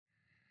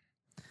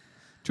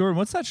Jordan,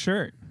 what's that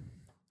shirt?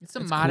 It's a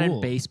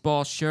modern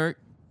baseball shirt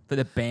for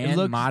the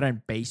band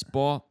Modern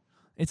Baseball.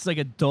 It's like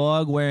a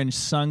dog wearing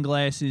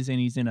sunglasses, and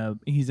he's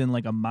in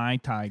like a Mai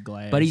Tai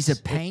glass. But he's a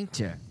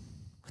painter.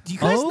 Do you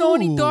guys know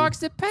any dogs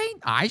that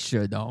paint? I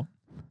sure don't.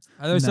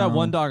 There's that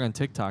one dog on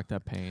TikTok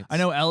that paints. I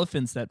know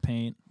elephants that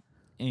paint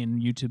in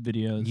YouTube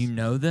videos. You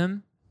know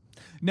them?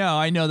 No,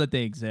 I know that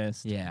they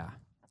exist. Yeah.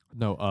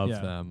 Know of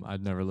them.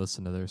 I've never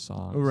listened to their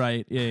songs.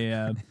 Right.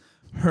 Yeah.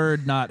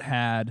 Heard, not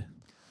had.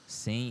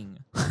 Sing.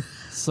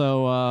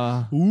 So,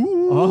 oh,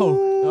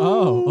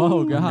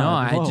 God. No,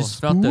 I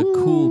just felt the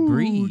cool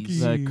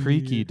breeze. The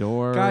creaky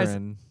door. Guys,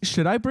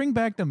 should I bring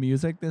back the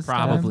music this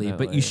time? Probably,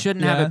 but you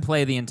shouldn't have it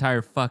play the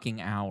entire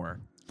fucking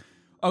hour.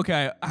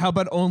 Okay, how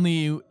about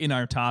only in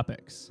our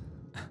topics?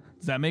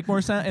 Does that make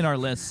more sense? In our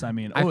lists, I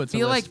mean. I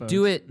feel like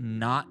do it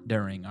not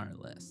during our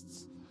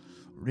lists.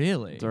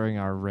 Really? During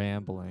our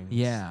ramblings.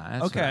 Yeah.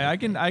 That's okay,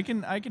 right.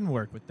 I can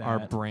work with that. Our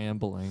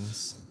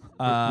bramblings.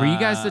 Were you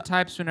guys the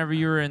types whenever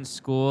you were in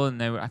school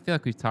and I feel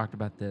like we've talked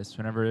about this,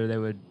 whenever they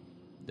would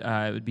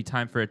it would be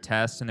time for a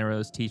test and there were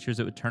those teachers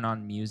that would turn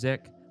on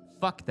music?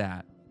 Fuck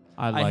that.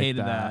 I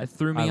hated that. It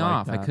threw me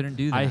off. I couldn't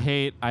do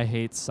that. I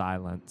hate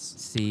silence.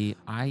 See,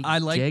 I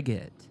dig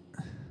it.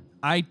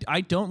 I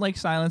don't like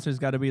silence. There's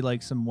got to be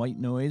like some white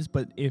noise,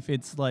 but if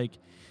it's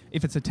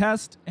a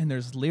test and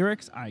there's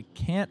lyrics, I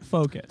can't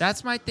focus.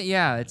 That's my thing.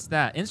 Yeah, it's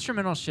that.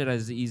 Instrumental shit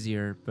is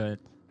easier, but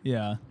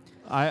yeah.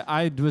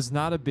 I was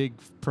not a big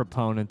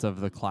proponent of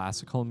the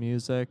classical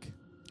music.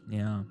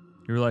 Yeah.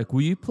 You were like,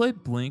 will you play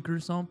Blink or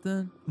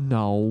something?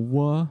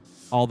 No.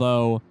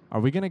 Although, are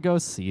we going to go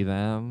see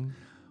them?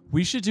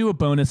 We should do a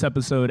bonus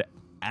episode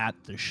at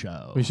the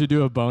show. We should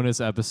do a bonus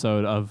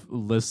episode of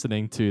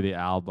listening to the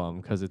album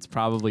because it's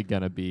probably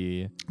going to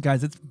be...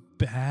 Guys, it's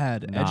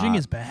bad. Edging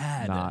is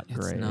bad. Not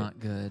great. It's not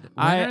good.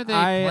 When are they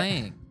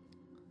playing?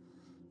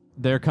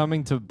 They're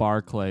coming to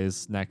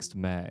Barclays next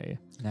May.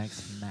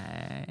 Next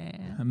May.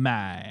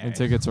 And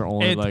tickets are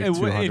only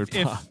 $200.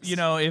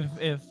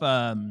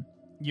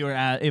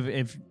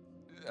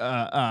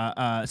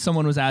 If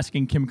someone was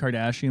asking Kim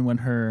Kardashian when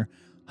her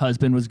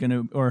husband was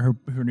gonna or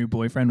her new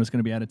boyfriend was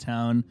gonna be out of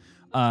town,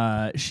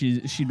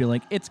 she'd be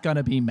like, it's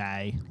gonna be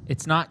May.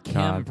 It's not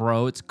Kim,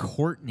 bro. It's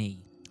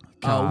Courtney.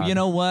 God. Oh, you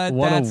know what?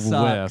 What that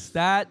sucks.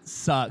 That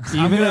sucks.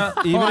 Even if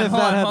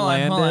that had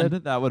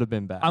landed, that would have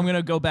been bad. I'm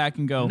gonna go back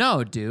and go.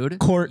 No, dude.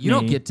 Courtney. You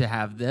don't get to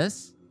have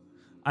this.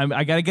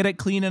 I gotta get it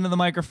clean into the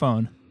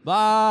microphone.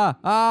 Chloe.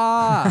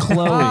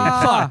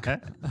 Fuck.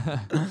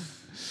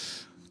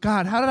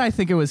 God, how did I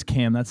think it was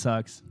Cam? That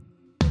sucks.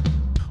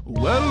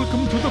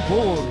 Welcome to the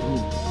boardroom,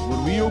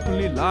 where we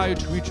openly lie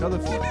to each other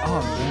for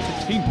our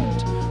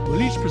entertainment.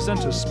 We'll each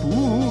present a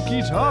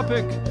spooky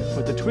topic,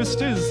 but the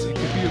twist is, it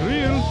could be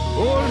real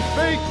or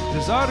fake. It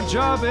is our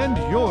job and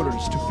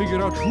yours to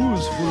figure out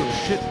who's full of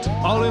shit.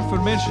 All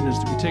information is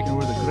to be taken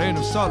with a grain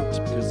of salt,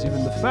 because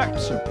even the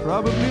facts are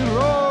probably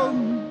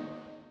wrong.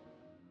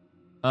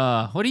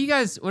 What have you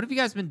guys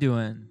been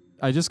doing?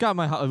 I just got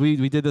my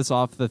we did this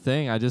off the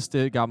thing. I just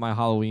got my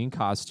Halloween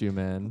costume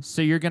in.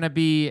 So you're gonna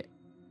be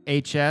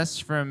HS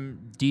from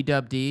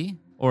DWD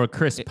or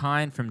Chris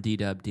Pine from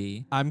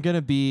DWD? I'm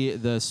gonna be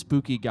the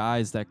spooky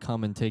guys that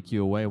come and take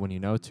you away when you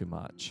know too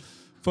much.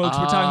 Folks,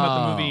 we're talking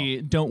about the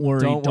movie Don't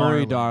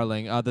Worry,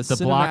 Darling. The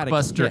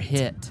blockbuster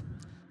hit.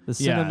 The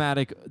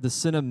cinematic, the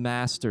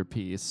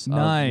cinemasterpiece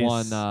nice. of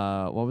one.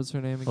 What was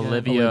her name again?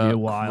 Olivia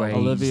Wilde.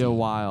 Olivia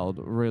Wilde,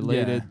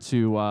 related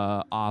to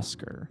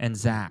Oscar and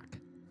Zach.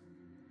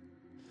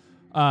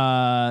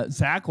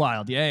 Zach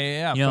Wilde,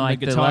 yeah. You know,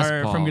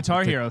 from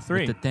Guitar Hero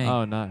 3. The thing.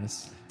 Oh,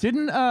 nice.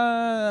 Didn't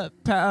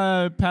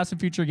past and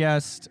future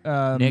guest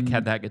Nick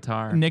had that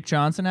guitar? Nick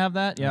Johnson have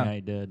that? Yeah,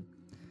 he did.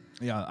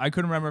 Yeah, I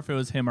couldn't remember if it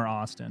was him or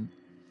Austin.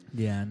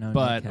 Yeah, no.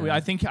 But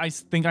I think I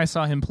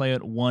saw him play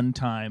it one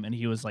time, and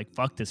he was like,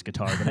 "Fuck this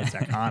guitar, but it's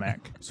iconic."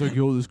 It's like,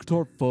 yo, this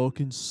guitar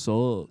fucking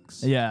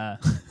sucks. Yeah,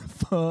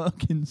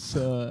 fucking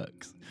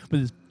sucks.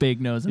 With his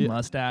big nose and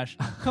mustache.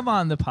 Come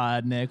on the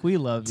pod, Nick. We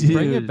love you. Dude,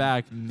 bring it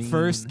back. Mean.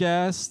 First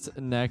guest,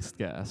 next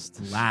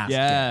guest. Last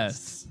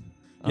guest.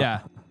 Yeah.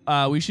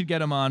 We should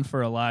get him on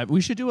for a live.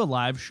 We should do a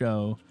live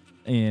show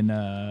in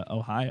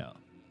Ohio.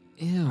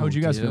 Ew, how would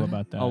you guys feel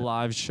about that? A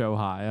live show,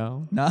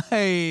 Ohio.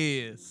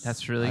 Nice.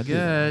 That's really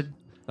good.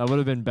 That would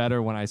have been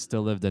better when I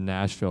still lived in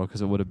Nashville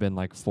because it would have been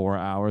like 4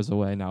 hours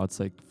away. Now it's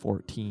like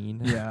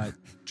 14. Yeah.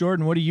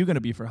 Jordan, what are you going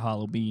to be for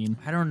Halloween?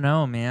 I don't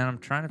know, man. I'm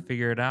trying to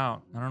figure it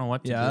out. I don't know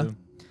what to do.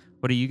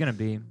 What are you going to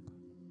be?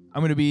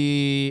 I'm going to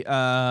be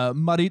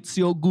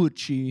Maurizio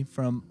Gucci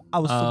from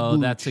House of Gucci. Oh,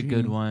 that's a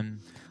good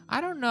one.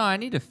 I don't know. I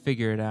need to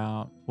figure it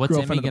out. What's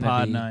Emmy going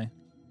to be?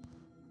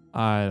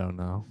 I don't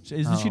know.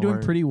 Isn't she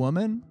doing Pretty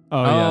Woman?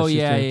 Oh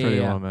yeah, she's doing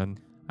Pretty Woman.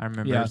 I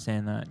remember her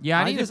saying that. Yeah,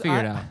 I need to figure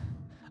it out.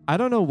 I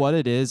don't know what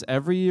it is.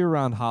 Every year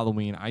around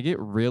Halloween, I get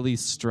really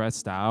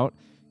stressed out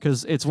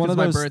because it's one of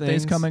those my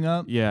birthday's things, coming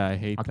up. Yeah, I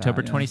hate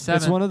October that. 27th.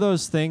 It's one of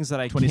those things that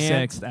I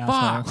 26th, can't.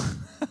 Fuck.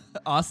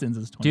 Austin's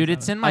is 27th. Dude,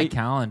 it's in my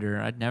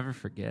calendar. I'd never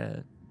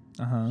forget.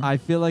 I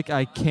feel like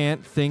I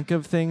can't think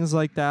of things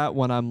like that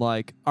when I'm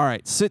like, all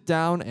right, sit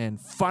down and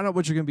find out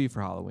what you're going to be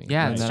for Halloween.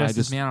 Yeah, and it's then just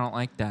as me. I don't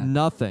like that.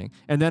 Nothing.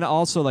 And then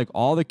also like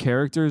all the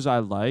characters I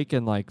like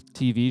in like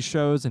TV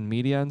shows and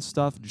media and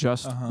stuff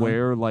just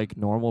wear like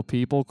normal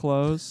people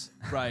clothes.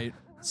 Right.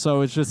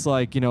 So it's just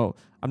like, I'm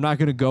not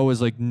going to go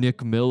as like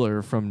Nick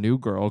Miller from New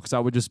Girl because I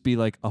would just be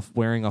like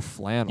wearing a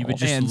flannel. You would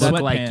just And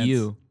look like sweatpants.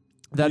 you.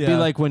 That'd be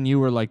like when you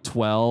were like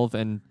 12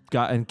 and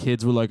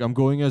kids were like, I'm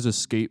going as a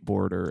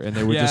skateboarder, and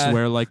they would just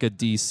wear like a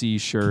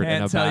DC shirt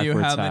and a Can't tell you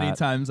backwards how many hat.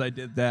 times I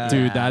did that.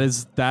 Dude,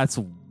 that's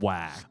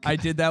whack. I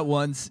did that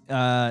once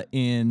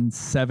in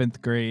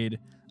 7th grade.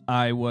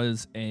 I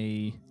was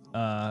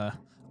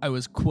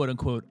quote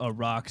unquote a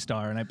rock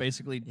star, and I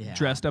basically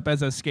dressed up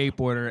as a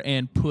skateboarder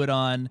and put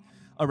on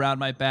around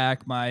my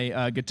back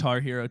my Guitar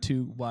Hero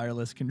 2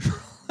 wireless controller.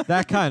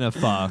 That kind of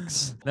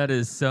fucks. That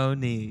is so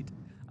neat.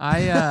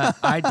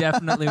 I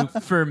definitely,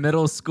 for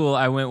middle school,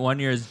 I went 1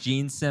 year as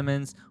Gene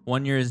Simmons,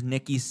 1 year as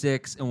Nikki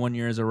Sixx, and 1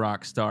 year as a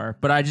rock star.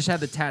 But I just had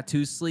the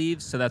tattoo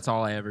sleeves, so that's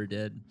all I ever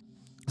did.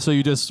 So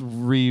you just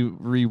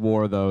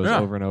re-wore those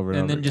over and over and over.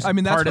 And then just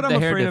that's parted what the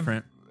I'm hair afraid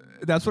different.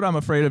 That's what I'm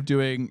afraid of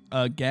doing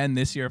again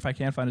this year if I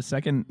can't find a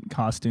second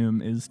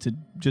costume, is to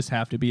just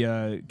have to be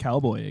a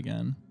cowboy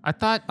again. I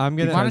thought, I'm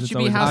gonna- why Because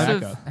don't you it's be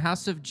always a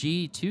House of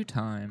G 2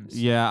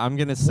 times? Yeah, I'm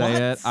gonna say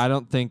What? it. I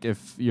don't think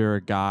if you're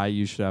a guy,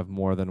 you should have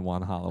more than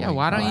one Halloween. Yeah,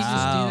 why don't you just do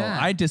Wow,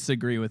 that? I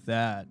disagree with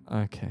that.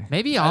 Okay.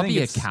 Maybe I I'll think be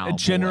a it's cowboy. a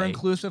gender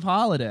inclusive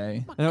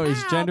holiday. No,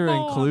 it's gender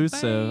Cowboy,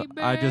 inclusive.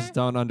 I baby. just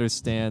don't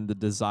understand the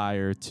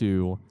desire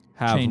to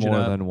have Change it more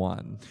up. than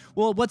one.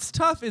 Well, what's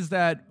tough is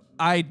that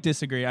I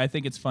disagree. I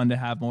think it's fun to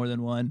have more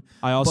than one.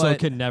 I also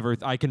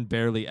but I can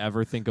barely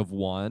ever think of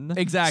one.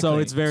 Exactly. So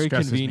it's very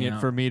Stresses me convenient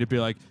out. for me to be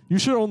like, you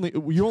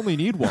only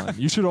need one.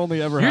 You should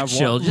only ever You're have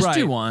chill. one. Just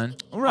do Right. one.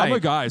 Right. I'm a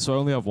guy, so I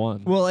only have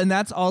one. Well, and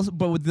that's also,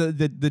 but with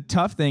the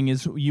tough thing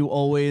is you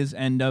always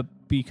end up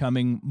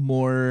becoming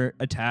more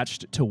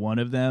attached to one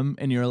of them,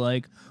 and you're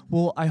like,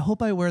 well, I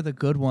hope I wear the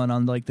good one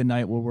on like the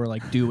night where we're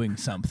like doing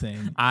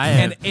something.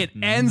 And have it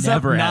ends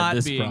never up had not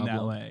this being problem.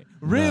 that way.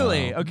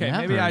 Really? No. Okay,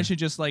 maybe Never. I should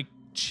just like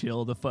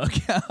chill the fuck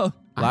out.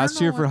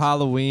 Last year for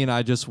Halloween,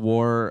 I just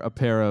wore a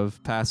pair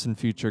of past and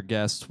future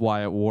guest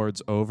Wyatt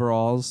Ward's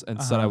overalls and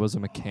said I was a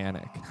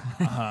mechanic.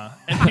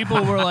 And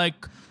people were like,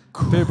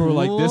 People were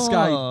like, this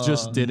guy "Cool."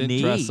 just didn't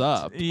dress Neat.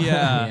 up.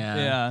 Yeah, Yeah.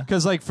 yeah.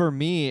 Because like for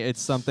me,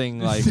 it's something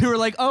like, They were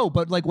like, oh,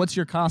 but like, what's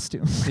your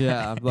costume?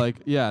 yeah, like,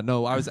 yeah,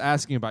 no, I was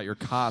asking about your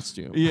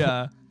costume.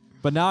 Yeah.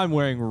 But now I'm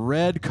wearing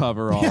red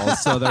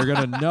coveralls, so they're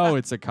going to know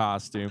it's a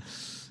costume.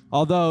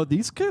 Although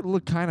these could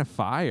look kind of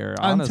fire,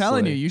 I'm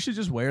telling you, honestly. you should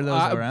just wear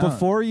those around.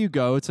 Before you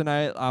go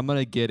tonight, I'm going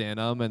to get in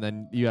them, and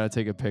then you got to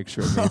take a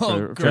picture of me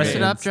for Dress the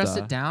it up, dress Insta.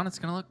 it down. It's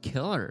gonna look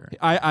killer.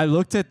 I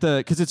looked at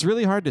because it's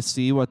really hard to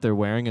see what they're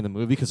wearing in the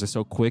movie because they're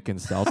so quick and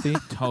stealthy.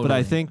 But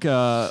I think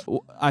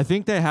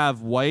they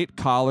have white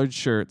collared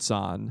shirts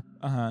on,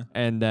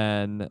 and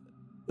then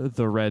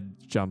the red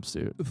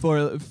jumpsuit.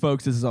 For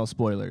folks, this is all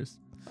spoilers.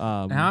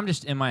 Now I'm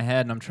just in my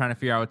head and I'm trying to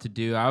figure out what to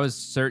do. I was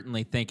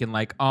certainly thinking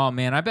like, oh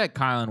man, I bet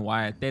Kyle and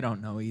Wyatt, they don't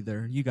know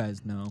either. You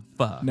guys know.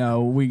 Fuck.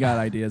 No, we got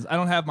ideas. I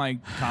don't have my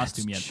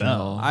costume yet, chill.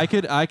 though. I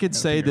could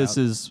say figure this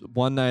out. is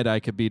one night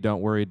I could be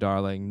Don't Worry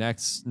Darling.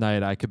 Next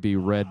night I could be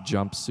red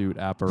jumpsuit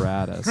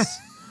apparatus.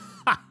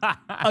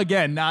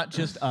 Again, not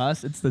just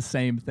us. It's the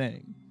same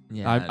thing.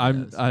 Yeah,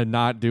 I'm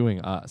not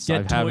doing us. Get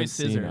I toy haven't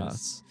seen scissors.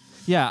 us.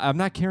 Yeah, I'm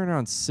not carrying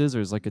around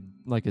scissors like a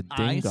ding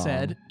I dong.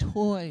 said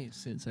toy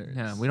scissors.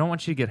 Yeah, we don't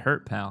want you to get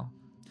hurt, pal.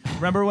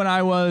 Remember when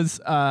I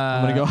was...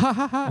 I'm gonna go ha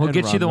ha ha. We'll and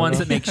get you run the with ones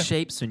them. that make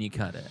shapes when you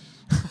cut it.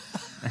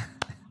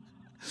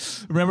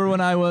 Remember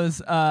when I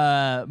was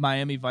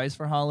Miami Vice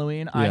for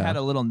Halloween? I Yeah. had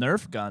a little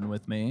Nerf gun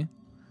with me.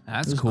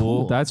 That's was cool.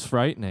 cool. That's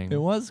frightening.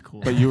 It was cool.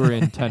 But you were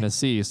in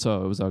Tennessee,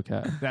 so it was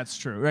okay. That's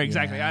true. Right,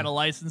 exactly. Yeah. I had a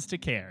license to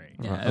carry.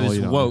 Yeah, Right. it Oh, was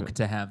you don't woke have it.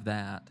 to have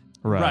that.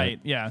 Right,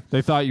 yeah.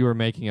 They thought you were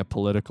making a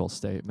political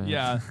statement.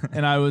 Yeah,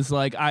 and I was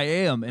like, I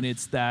am, and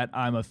it's that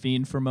I'm a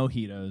fiend for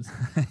mojitos.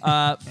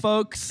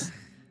 Folks,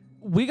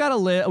 we got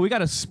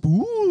a spooky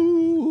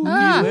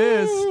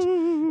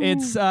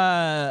list.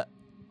 I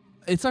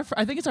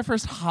think it's our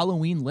first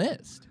Halloween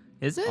list.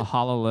 Is it? A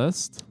hollow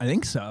list. I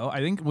think so. I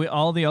think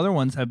all the other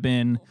ones have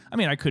been. I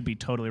mean, I could be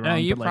totally wrong. No,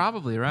 you're but, like,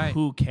 probably right.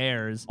 Who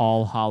cares?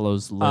 All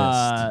Hallows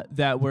list.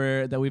 That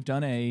we've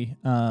done a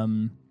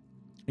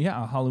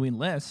Halloween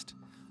list.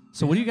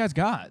 So what do you guys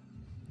got?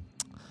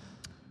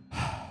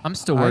 I'm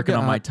still working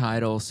on my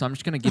title, so I'm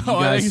just gonna give you I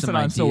think guys you some said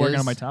ideas. I'm still working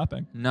on my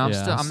topic. No, I'm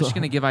Yeah, I'm just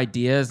gonna give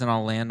ideas, and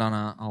I'll land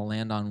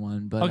on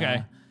one. But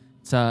Okay.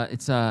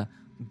 it's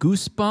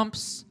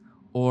Goosebumps,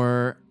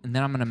 and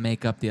then I'm gonna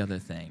make up the other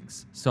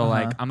things. So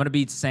like I'm gonna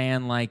be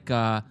saying like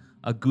a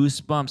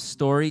Goosebumps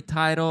story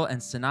title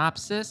and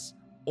synopsis,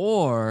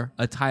 or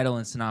a title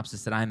and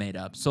synopsis that I made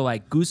up. So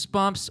like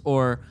Goosebumps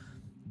or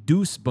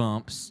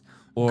Deucebumps.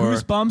 Or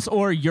Goosebumps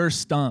or You're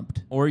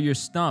Stumped. Or you're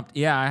stumped.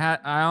 Yeah,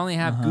 I only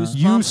have goosebumps.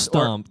 You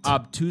stumped. Or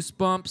obtuse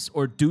bumps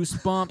or deuce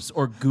bumps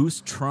or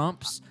goose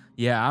trumps.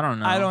 Yeah, I don't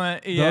know. I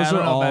don't. Yeah, Those I don't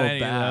are know all about any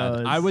bad. of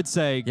those. I would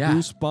say Yeah.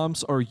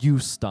 Goosebumps or You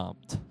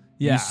Stumped.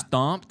 Yeah. You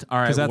stumped? All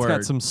right, 'Cause that's got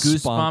word. some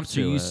spunk Goosebumps or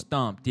to you it.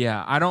 stumped.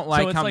 Yeah, I don't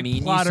like it's how like mean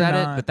you plot or said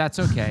it, not. but that's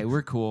okay.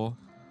 We're cool.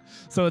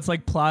 So it's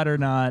like plot or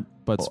not,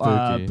 But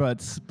spooky.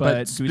 but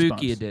Spooky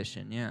Goosebumps.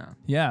 edition, yeah.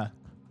 Yeah.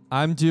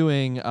 I'm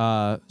doing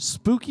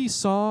spooky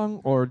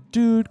song or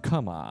dude,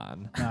 come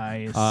on.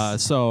 Nice.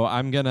 So I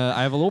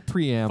have a little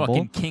preamble.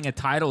 Fucking king of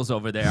titles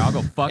over there. I'll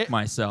go fuck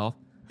myself.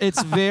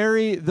 It's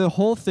the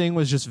whole thing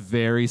was just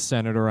very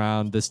centered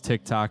around this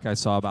TikTok I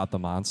saw about the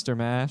Monster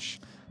Mash.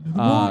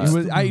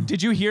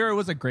 Did you hear it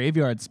was a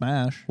graveyard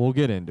smash? We'll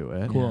get into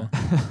it. Cool.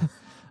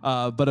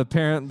 But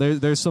apparently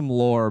there's some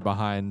lore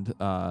behind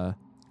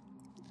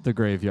the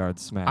graveyard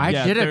smash. I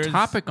Yeah, did a there's-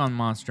 topic on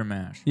Monster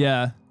Mash.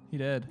 Yeah, he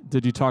did.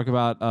 Did you talk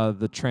about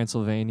the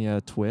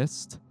Transylvania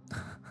twist?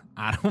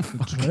 I don't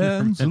fucking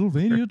remember.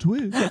 Transylvania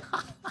twist.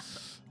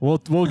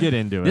 We'll get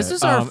into it. This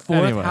is our fourth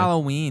anyway,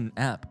 Halloween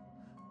ep.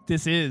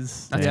 This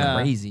is. That's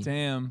crazy.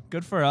 Damn.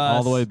 Good for us.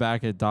 all the way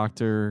back at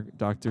Dr.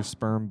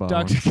 Sperm Bone.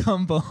 Dr.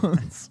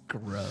 Gumbones.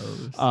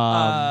 Gross.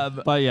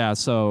 But yeah,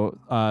 so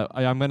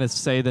I'm going to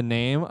say the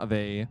name of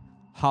a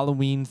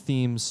Halloween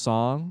themed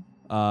song,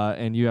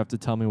 and you have to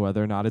tell me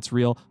whether or not it's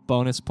real.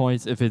 Bonus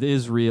points if it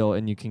is real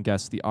and you can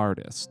guess the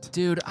artist.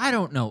 Dude, I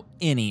don't know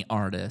any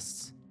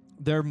artists.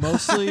 They're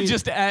mostly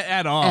Just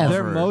at all. Ever.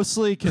 they're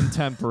mostly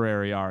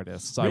contemporary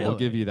artists. I will Really?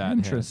 give you that.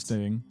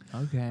 Interesting.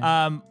 Okay.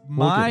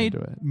 into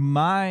it.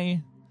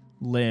 My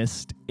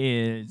list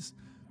is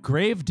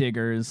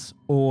Gravediggers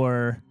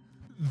or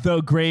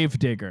The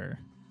Gravedigger,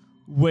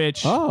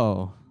 which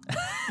Oh.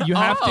 you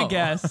have to Oh.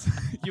 guess.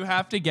 You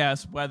have to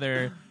guess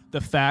whether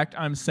the fact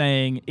I'm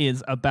saying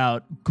is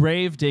about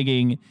grave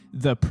digging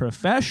the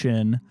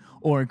profession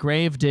or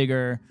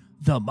Gravedigger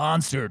the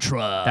monster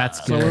truck.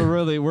 That's So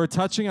good. we're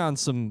touching on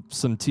some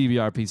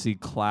TVRPC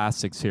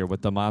classics here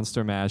with the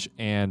Monster Mash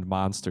and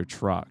Monster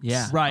Trucks.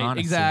 Yeah. right. honestly.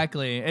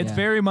 Exactly. It's Yeah.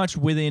 very much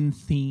within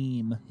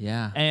theme.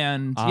 Yeah.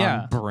 And On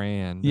yeah.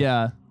 brand.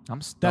 Yeah.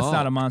 I'm stoked. That's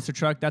not a monster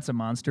truck. That's a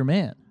monster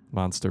man.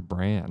 Monster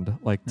brand,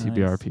 like Nice.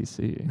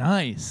 TBRPC.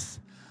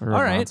 Nice. Or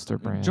All a right. Monster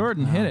brand.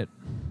 Jordan, hit it.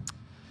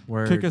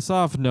 Word. Kick us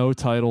off, no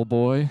title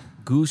boy.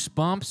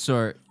 Goosebumps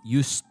or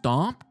you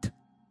stomped?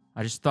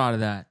 I just thought of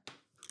that.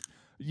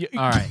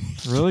 All right.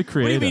 Really What do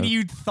you creative. mean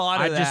you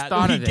thought of I that? just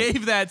thought he of it.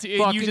 gave that to you.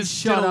 You Fucking just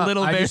shut did a up.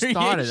 little I just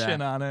thought of variation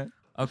that. on it.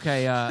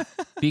 Okay,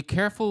 be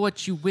careful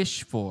what you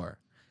wish for.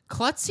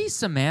 Klutzy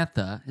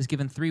Samantha is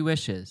given 3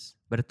 wishes,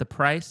 but at the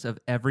price of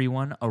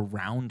everyone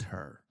around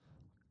her.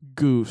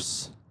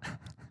 Goose.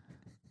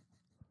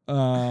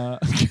 You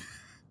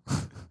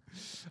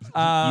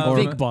Or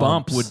think bump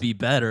bumps. would be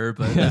better,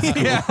 but that's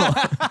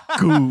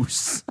cool.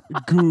 Goose.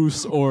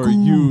 Goose or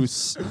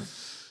use.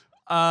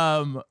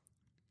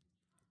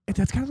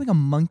 That's kind of like a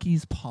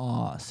monkey's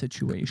paw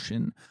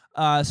situation.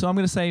 So I'm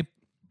gonna say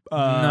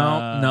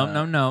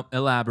No.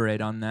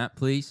 Elaborate on that,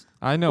 please.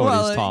 I know what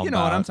he's well, talking you know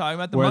about. what I'm talking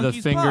about. The Where the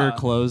monkey's finger paw.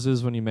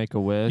 closes when you make a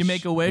wish. You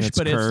make a and wish,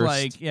 but cursed. it's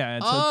like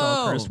it's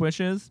all Oh. cursed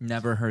wishes.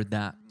 Never heard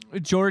that.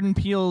 Jordan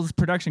Peele's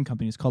production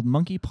company is called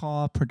Monkey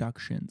Paw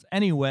Productions.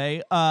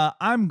 Anyway,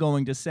 I'm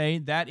going to say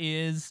that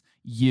is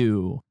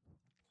you.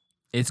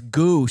 It's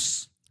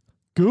Goose.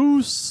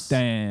 Goose.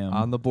 Damn.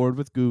 On the board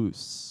with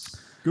Goose.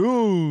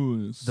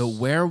 Goose. The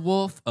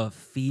werewolf of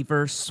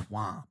Fever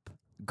Swamp.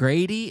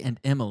 Grady and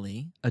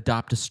Emily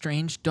adopt a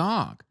strange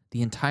dog.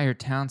 The entire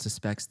town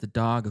suspects the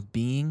dog of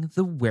being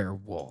the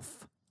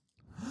werewolf.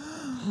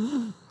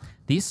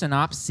 These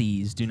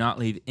synopses do not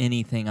leave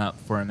anything up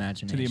for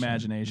imagination. to the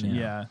imagination.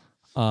 No.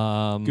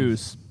 Yeah.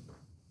 Goose.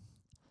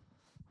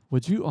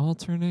 Would you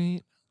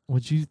alternate?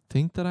 Would you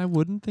think that I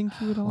wouldn't think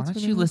you would Why alternate?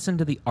 don't you listen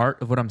to the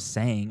art of what I'm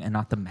saying and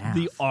not the math?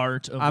 The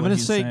art of I'm what gonna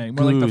he's say saying.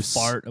 Goose More like the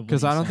fart of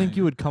because I don't think saying.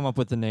 you would come up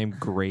with the name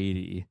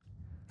Grady.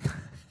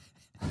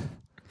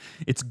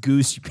 It's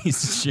Goose, you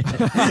piece of shit.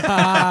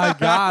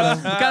 Got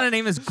him. What kind of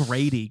name is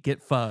Grady?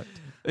 Get fucked.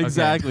 Okay.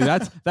 Exactly.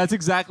 That's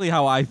exactly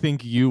how I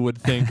think you would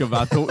think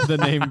about the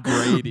name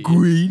Grady.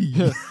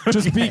 Greedy.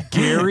 Just be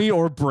Gary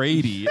or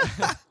Brady.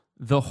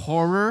 The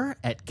horror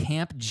at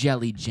Camp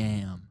Jelly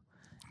Jam.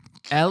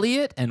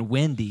 Elliot and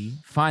Wendy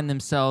find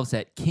themselves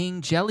at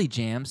King Jelly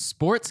Jam's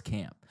sports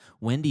camp.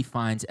 Wendy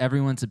finds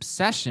everyone's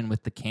obsession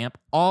with the camp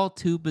all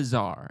too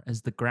bizarre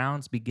as the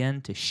grounds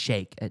begin to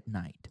shake at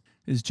night.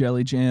 Is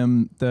Jelly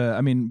Jam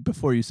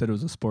before you said it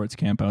was a sports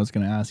camp, I was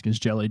going to ask, is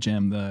Jelly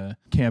Jam the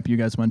camp you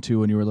guys went to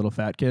when you were little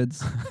fat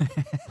kids?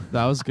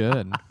 That was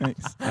good.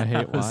 Thanks. I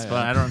hate That's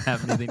fine. I don't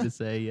have anything to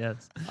say.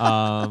 Yes.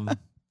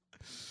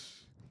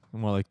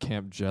 More like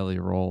Camp Jelly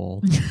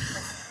Roll.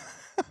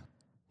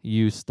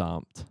 You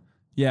stomped.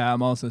 Yeah,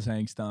 I'm also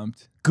saying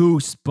stumped.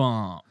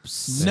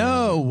 Goosebumps.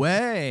 No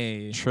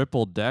way.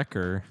 Triple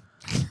decker.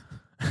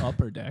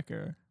 Upper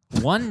decker.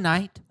 One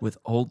night with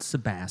old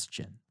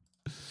Sebastian.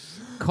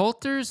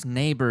 Coulter's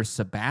neighbor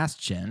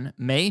Sebastian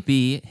may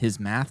be his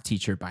math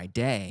teacher by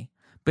day,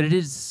 but it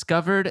is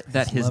discovered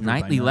that his lover by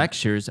nightly night.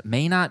 lectures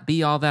may not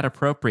be all that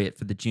appropriate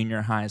for the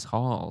junior high's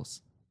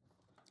halls.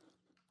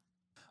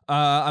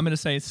 I'm going to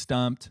say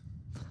stumped.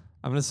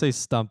 I'm gonna say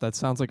Stump. That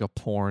sounds like a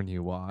porn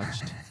you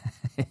watched.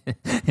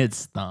 It's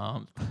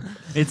Stump.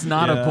 It's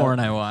not a porn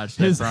I watched.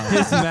 His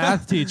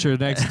math teacher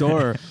next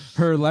door,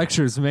 her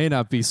lectures may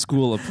not be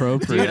school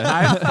appropriate. Dude,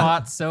 I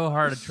fought so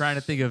hard at trying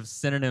to think of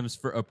synonyms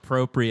for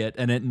appropriate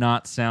and it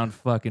not sound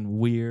fucking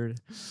weird.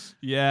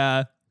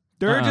 Yeah.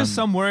 There are just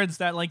some words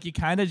that like you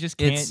kind of just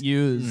can't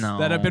use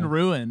that have been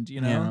ruined, you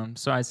know? Yeah.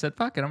 So I said,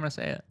 fuck it, I'm going to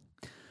say it.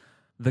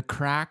 The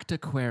cracked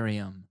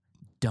aquarium.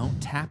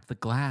 Don't tap the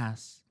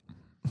glass.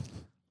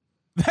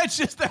 That's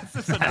the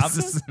synopsis? That's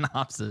the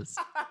synopsis.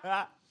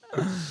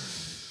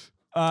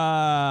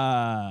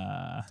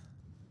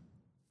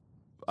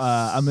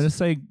 I'm going to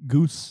say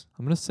goose.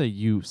 I'm gonna say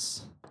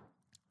use.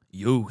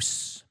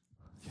 Use.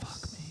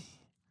 Fuck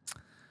me.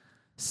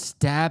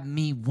 Stab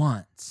me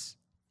once.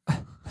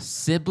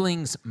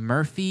 Siblings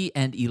Murphy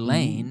and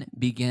Elaine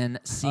begin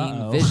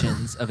seeing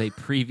visions of a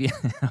previous.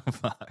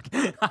 Fuck.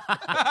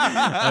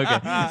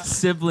 Okay.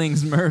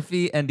 Siblings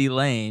Murphy and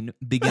Elaine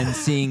begin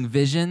seeing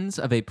visions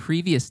of a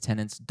previous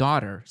tenant's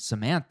daughter,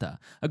 Samantha,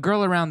 a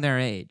girl around their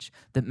age,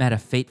 that met a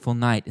fateful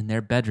night in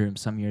their bedroom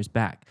some years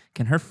back.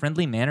 Can her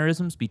friendly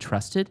mannerisms be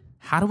trusted?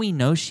 How do we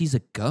know she's a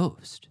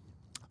ghost?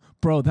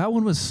 Bro, that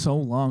one was so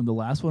long. The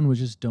last one was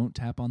just don't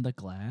tap on the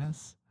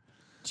glass.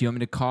 Do you want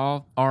me to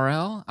call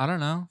RL? I don't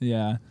know.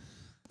 Yeah.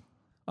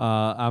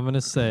 I'm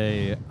gonna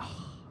say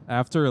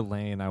after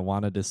Elaine, I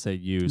wanted to say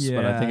use,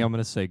 but I think I'm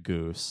gonna say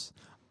goose.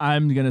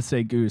 I'm gonna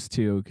say goose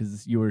too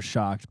because you were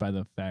shocked by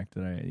the fact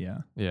that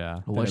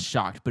Yeah. I was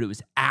shocked, but it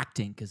was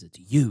acting because it's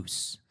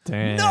use.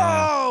 Damn.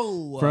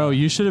 No, Bro,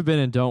 you should have been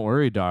in Don't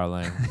Worry,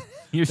 Darling.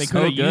 You're they so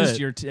could have good.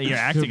 used your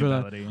acting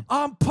ability.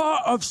 I'm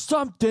part of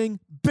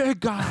something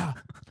bigger.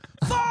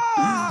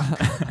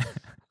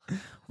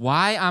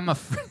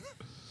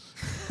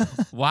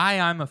 Why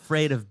I'm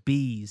afraid of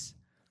bees.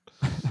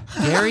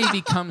 Gary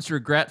becomes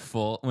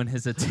regretful when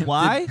his attempt.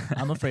 Why?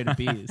 I'm afraid of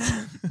bees.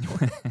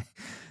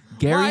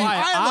 Gary,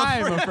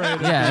 I'm afraid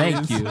of yeah,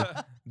 bees. thank you.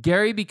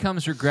 Gary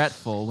becomes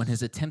regretful when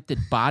his attempted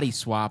body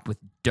swap with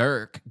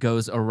Dirk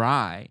goes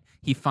awry.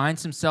 He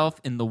finds himself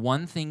in the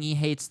one thing he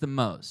hates the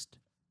most: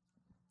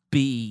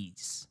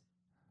 bees.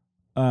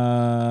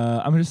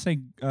 I'm gonna say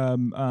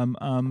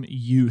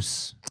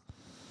use.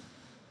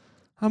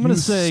 I'm gonna You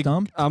say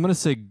stumped? I'm gonna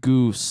say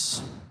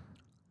goose.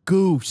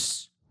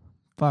 Goose.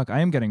 Fuck, I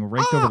am getting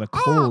raked over the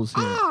coals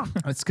here.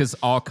 That's because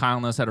all Kyle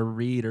knows how to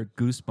read are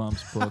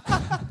Goosebumps book.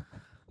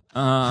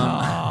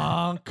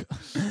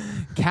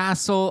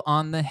 Castle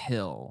on the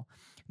Hill.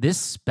 This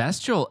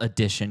special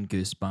edition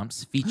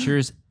Goosebumps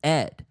features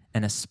Ed,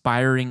 an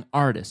aspiring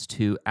artist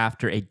who,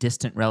 after a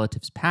distant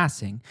relative's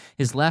passing,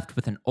 is left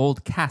with an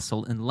old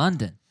castle in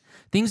London.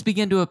 Things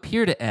begin to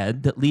appear to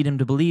Ed that lead him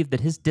to believe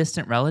that his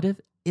distant relative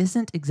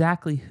isn't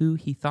exactly who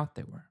he thought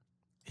they were.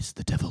 It's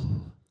the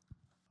devil.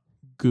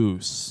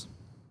 Goose.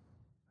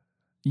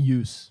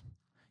 Use.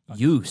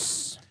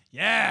 Use.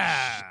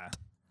 Yeah.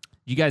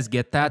 You guys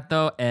get that,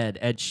 though? Ed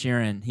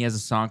Sheeran, he has a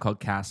song called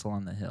Castle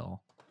on the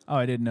Hill. Oh,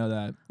 I didn't know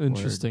that.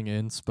 Interesting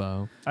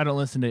inspo. I don't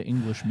listen to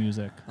English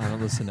music. I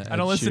don't listen to Ed I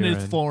don't listen to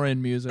Sheeran.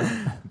 foreign music.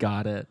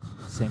 Got it.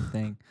 Same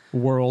thing.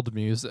 World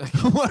music.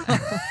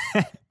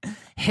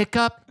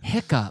 Hiccup,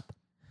 hiccup.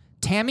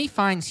 Tammy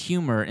finds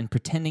humor in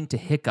pretending to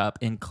hiccup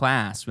in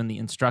class when the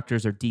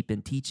instructors are deep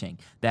in teaching.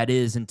 That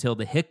is, until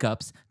the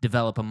hiccups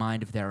develop a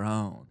mind of their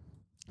own.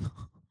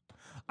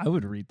 I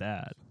would read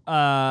that.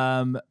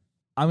 I'm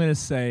gonna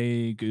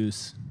say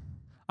goose.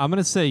 I'm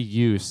gonna say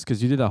use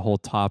because you did a whole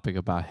topic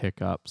about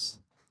hiccups.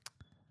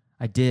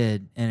 I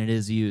did, and it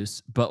is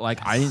use, but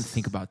like I didn't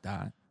think about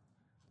that.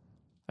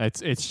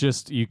 It's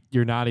just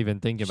you're not even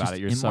thinking about just it.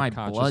 Your in my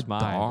subconscious blood,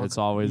 mind. dog. It's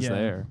always Yeah.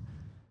 there.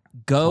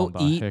 Go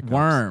About eat hiccups.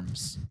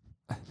 worms.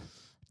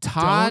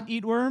 Todd, Don't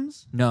eat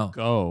worms? no.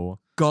 Go.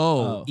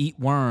 Oh. Eat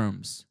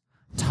worms.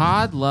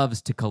 Todd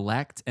loves to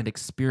collect and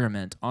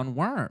experiment on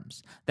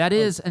worms. That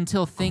is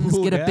until things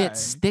cool get a guy. bit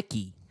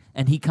sticky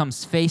and he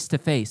comes face to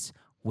face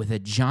with a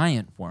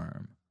giant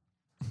worm.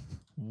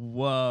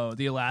 Whoa.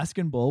 The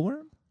Alaskan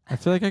bullworm? I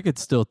feel like I could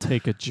still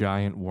take a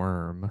giant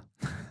worm.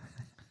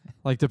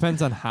 Like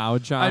depends on how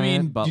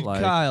giant. but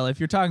like Kyle, if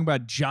you're talking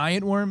about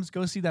giant worms,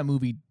 go see that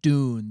movie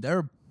Dune.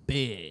 They're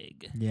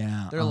big.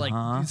 Yeah. They're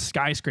like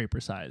skyscraper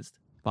sized.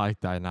 not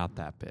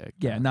that big.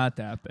 Yeah, not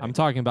that big. I'm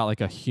talking about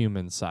like a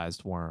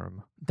human-sized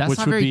worm. That's which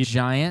not would very be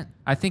giant.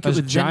 I think it a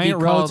would then giant be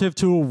called, relative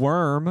to a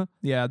worm.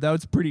 Yeah, that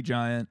was pretty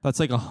giant. That's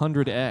like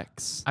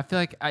 100x. I feel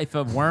like if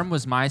a worm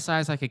was my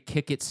size, I could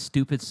kick its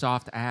stupid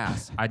soft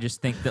ass. I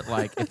just think that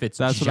like if it's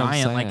That's what I'm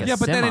giant like a saying. Yeah,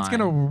 but then it's semi-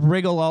 gonna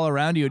wriggle all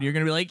around you, and you're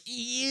gonna be like,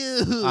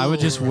 ew. I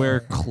would just wear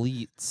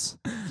cleats.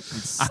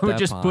 I would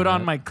just put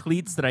on my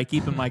cleats that I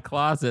keep in my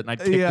closet and I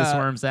kick this Yeah.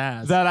 worm's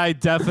ass. that I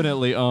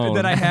definitely own.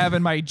 that I have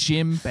in my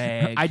gym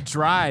bag. I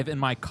drive in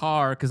my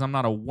car because I'm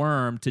not a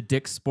worm to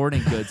Dick's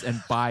Sporting Goods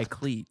and buy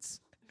cleats.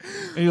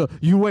 And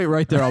you wait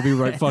right there. I'll be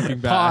right fucking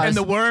back. Pause.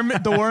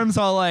 and the worm's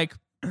all like,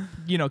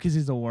 because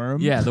he's a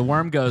worm. Yeah, the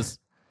worm goes,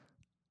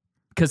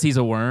 because he's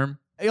a worm.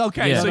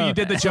 Okay, Yeah. so No, you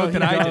did the joke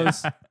that I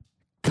did.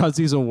 Because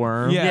he's a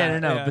worm. Yeah.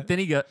 no. yeah. But then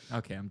he goes,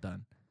 okay, I'm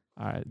done.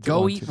 All right.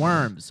 Go eat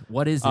worms.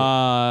 What is it?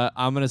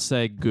 I'm gonna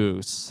say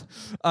goose.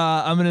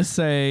 I'm gonna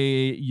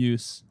say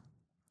use.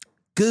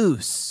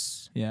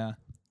 Goose. Yeah.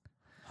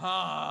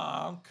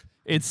 Honk.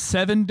 It's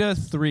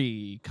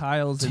 7-3.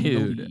 Kyle's in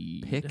the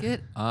lead. Pick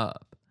it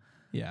up.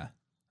 Yeah,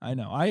 I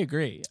know. I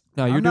agree.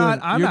 No, you're I'm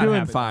not doing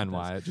happy fine,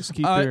 about this. Wyatt. Just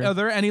keep your. Are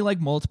there any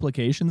like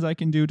multiplications I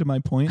can do to my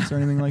points or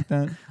anything like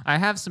that? I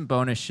have some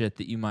bonus shit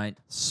that you might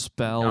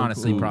spell.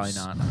 honestly goose. probably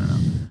not. I don't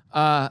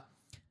know.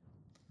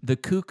 The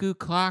cuckoo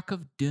clock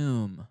of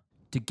doom.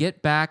 To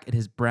get back at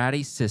his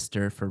bratty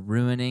sister for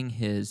ruining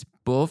his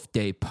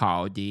birthday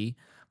party,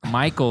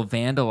 Michael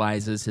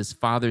vandalizes his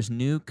father's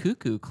new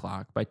cuckoo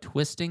clock by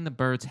twisting the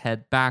bird's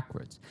head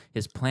backwards.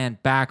 His plan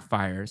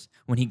backfires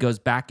when he goes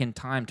back in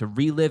time to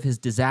relive his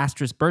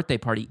disastrous birthday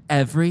party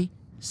every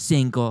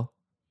single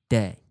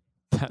day.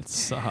 That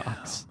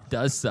sucks.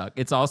 Does suck.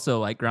 It's also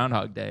like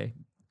Groundhog Day.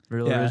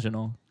 Real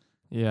original.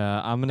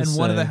 Yeah, I'm gonna And say.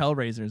 one of the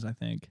Hellraisers, I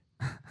think.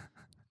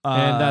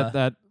 And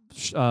that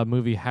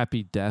movie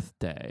Happy Death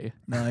Day.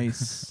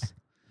 Nice.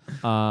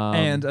 Um,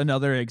 And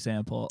another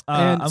example.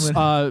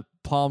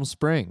 Palm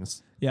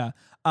Springs. Yeah.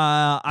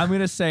 I'm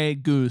going to say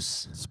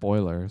Goose.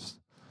 Spoilers.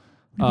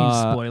 What do you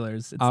mean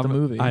spoilers? It's the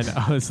movie. I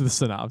know. It's the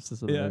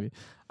synopsis of the movie.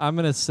 I'm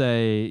going to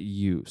say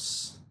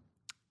use.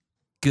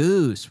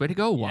 Goose. Way to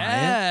go, Wyatt.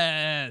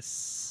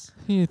 Yes.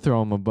 You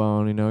throw him a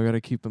bone, got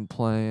to keep him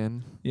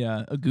playing.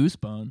 Yeah, a goose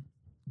bone.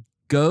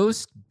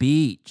 Ghost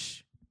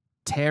Beach.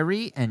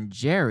 Terry and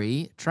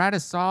Jerry try to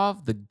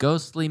solve the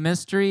ghostly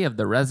mystery of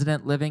the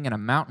resident living in a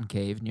mountain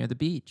cave near the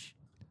beach.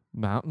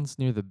 Mountains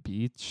near the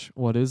beach?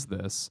 What is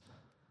this?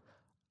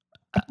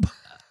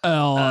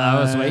 I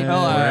was waiting for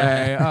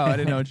it. Oh, I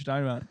didn't know what you're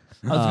talking about.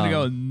 I was going to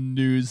go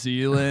New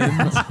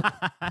Zealand.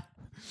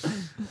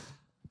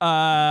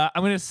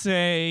 I'm going to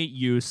say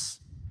use.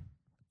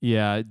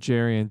 Yeah,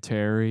 Jerry and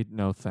Terry.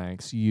 No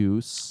thanks.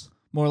 Use.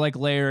 More like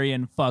Larry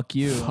and fuck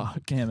you.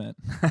 Fuck. Damn it.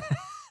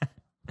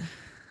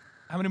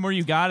 How many more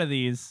you got of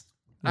these?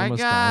 I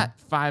Almost got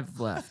 5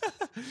 left.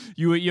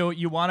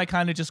 You want to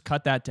kind of just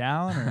cut that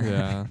down? Or?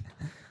 Yeah.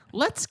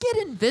 Let's get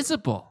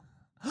invisible.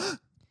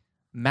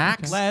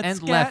 Max Let's and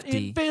get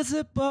Lefty.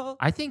 invisible.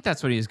 I think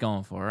that's what he was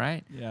going for,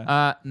 right?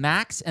 Yeah.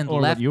 Max and Or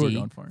what you were Lefty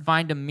going for.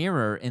 find a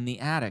mirror in the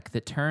attic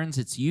that turns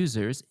its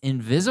users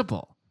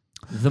invisible.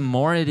 The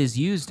more it is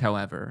used,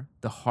 however,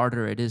 the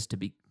harder it is to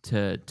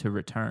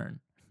return.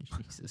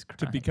 Jesus Christ.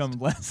 To become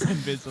less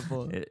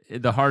invisible.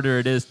 The harder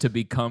it is to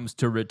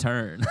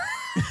return.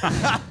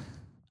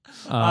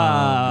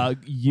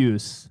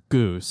 Use.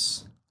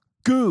 Goose.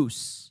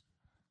 Goose.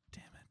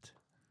 Damn it.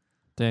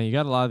 Dang, you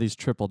got a lot of these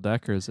triple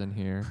deckers in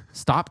here.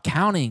 Stop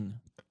counting.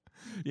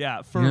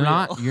 Yeah, for You're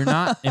real. you're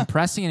not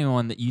impressing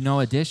anyone that you know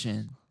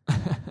addition.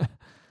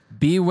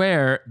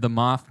 Beware the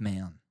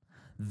Mothman.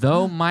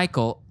 Though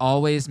Michael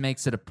always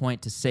makes it a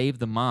point to save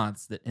the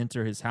moths that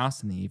enter his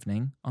house in the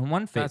evening, on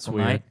one That's fateful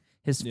weird. night,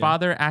 his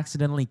father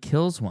accidentally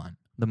kills one.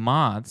 The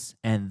moths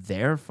and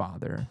their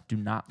father do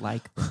not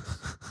like this.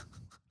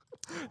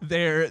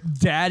 They're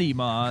daddy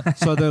moth.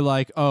 So they're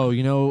like, oh,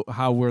 you know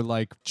how we're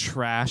like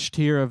trashed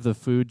here of the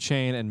food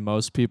chain and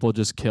most people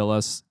just kill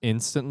us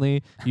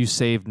instantly? You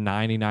saved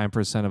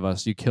 99% of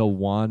us. You kill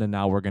one and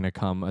now we're going to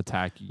come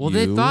attack you. Well,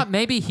 they thought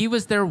maybe he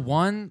was their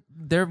one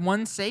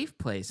safe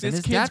place. and This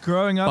his kid's dad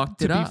growing up fucked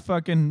to it be up.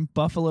 fucking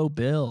Buffalo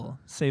Bill,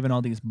 saving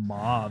all these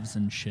mobs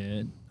and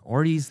shit.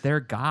 Or he's their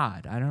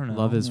god. I don't know.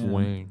 Love his Yeah.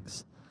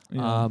 wings.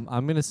 Yeah.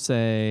 I'm going to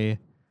say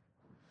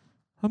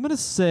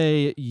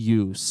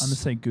use. I'm gonna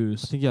say I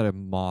goose. think you got a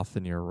moth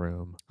in your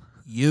room.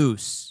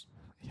 Use.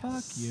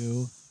 Fuck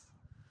you.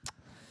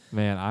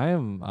 Man, I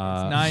am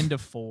It's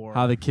 9-4.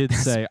 how the kids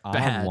say on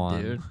Bad,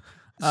 one. dude.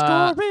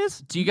 Stories.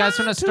 Do you guys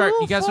want to start?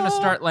 You guys want to 9-4.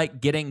 start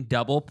like getting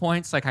double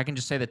points? Like I can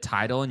just say the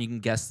title and you can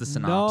guess the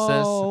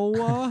synopsis.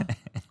 No.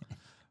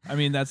 I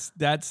mean,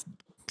 that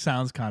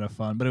sounds kind of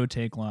fun, but it would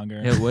take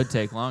longer. It would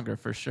take longer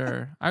for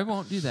sure. I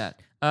won't do that.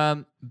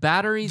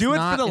 Batteries. Do it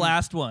not for the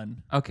last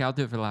one. Okay, I'll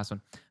do it for the last one.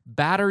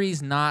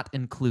 Batteries not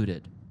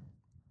included.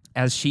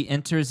 As she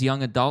enters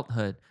young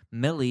adulthood,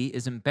 Millie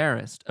is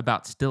embarrassed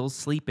about still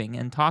sleeping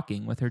and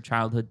talking with her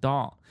childhood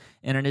doll.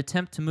 In an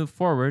attempt to move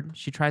forward,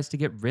 she tries to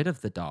get rid of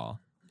the doll.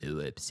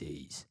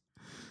 Ellipses.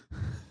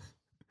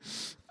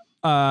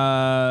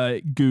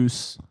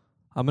 Goose.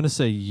 I'm going to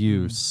say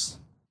use.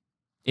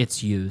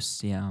 It's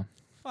use, yeah.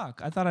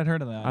 Fuck, I thought I'd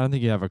heard of that. I don't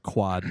think you have a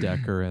quad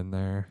decker in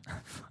there.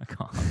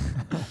 Fuck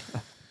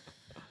off.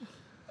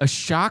 A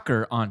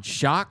shocker on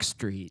Shock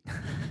Street.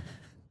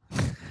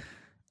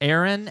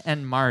 Aaron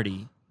and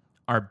Marty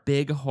are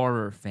big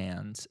horror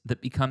fans that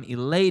become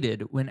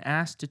elated when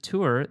asked to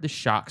tour the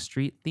Shock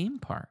Street theme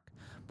park.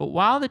 But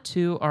while the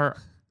two are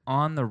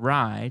on the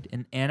ride,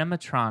 an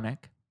animatronic...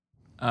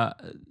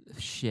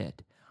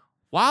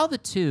 While the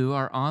two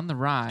are on the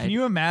ride... Can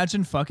you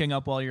imagine fucking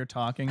up while you're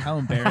talking? How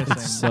embarrassing.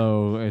 It's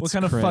what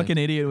kind cringe. of fucking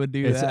idiot would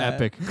do It's that?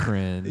 epic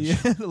cringe. Yeah,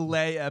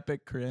 lay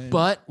epic cringe.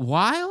 But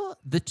while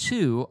the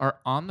two are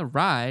on the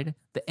ride,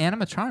 the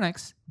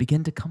animatronics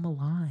begin to come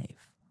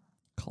alive.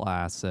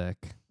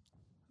 Classic.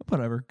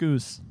 Whatever,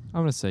 goose.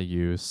 I'm going to say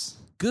use.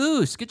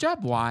 goose. Good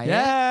job, Wyatt.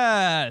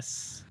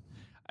 Yes.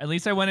 At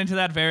least I went into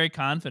that very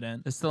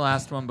confident. This is the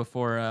last one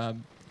before. Oh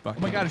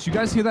my God! Did you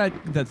guys hear that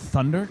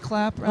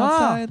thunderclap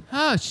outside?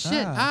 Oh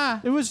shit!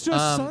 It was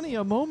just sunny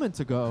a moment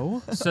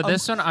ago. So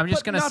this one, I'm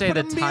just gonna say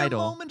the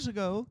title. A moment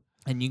ago.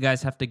 And you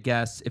guys have to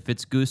guess if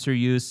it's Goose or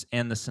Use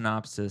and the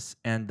synopsis.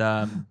 And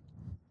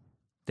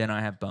then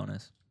I have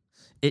bonus.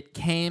 It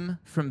came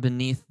from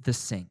beneath the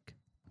sink.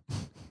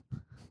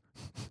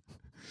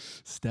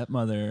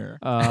 Stepmother.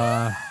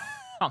 I'm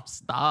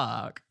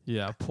stuck.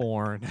 Yeah,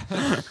 porn.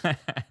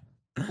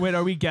 Wait,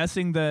 are we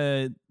guessing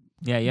the...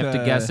 Yeah, you have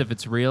to guess if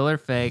it's real or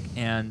fake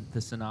and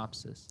the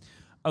synopsis.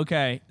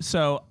 Okay,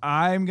 so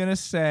I'm going to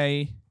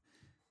say...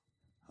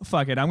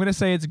 Fuck it. I'm going to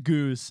say it's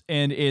Goose,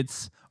 and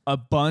it's a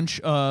bunch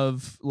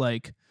of,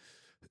 like...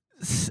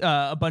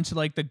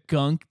 the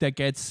gunk that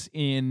gets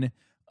in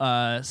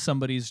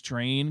somebody's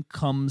drain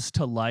comes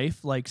to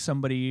life. Like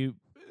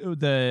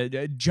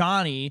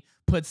Johnny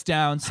puts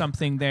down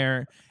something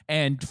there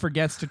and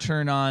forgets to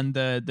turn on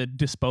the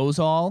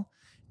disposal,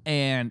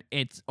 and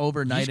it's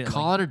overnight. You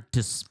call it a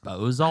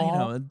disposal?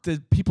 I know.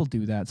 People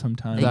do that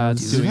sometimes.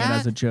 That's doing it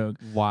as a joke.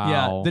 Wow.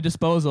 Yeah, the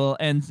disposal,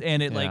 and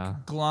it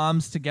like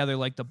gloms together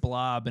like the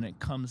blob, and it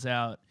comes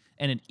out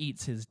and it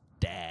eats his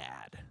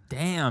dad.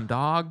 Damn,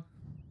 dog.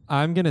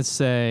 I'm going to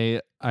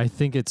say I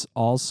think it's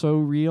also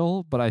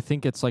real, but I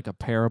think it's like a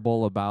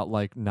parable about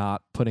like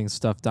not putting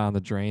stuff down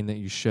the drain that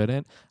you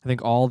shouldn't. I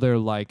think all their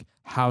like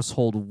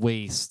household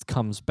waste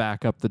comes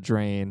back up the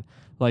drain,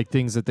 like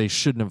things that they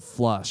shouldn't have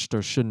flushed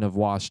or shouldn't have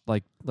washed,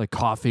 like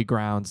coffee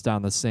grounds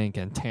down the sink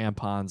and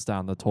tampons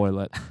down the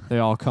toilet. They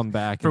all come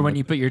back. For when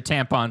you put your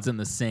tampons in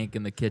the sink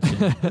in the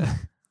kitchen.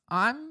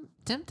 I'm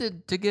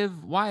tempted to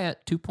give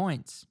Wyatt 2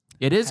 points.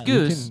 It is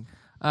Goose.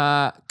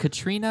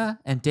 Katrina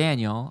and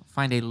Daniel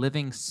find a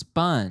living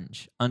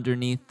sponge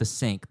underneath the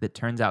sink that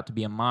turns out to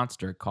be a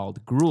monster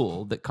called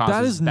Gruel that causes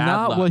that is bad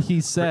not luck what he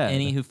for said.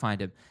 any who find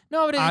him.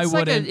 No,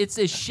 but it's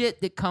a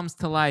shit that comes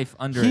to life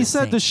under. He a said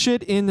sink. the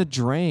shit in the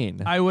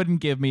drain. I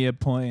wouldn't give me a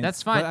point.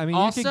 That's fine. But, I mean,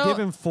 also, you can give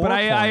him 4 but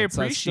points. I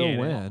appreciate still it.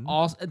 win.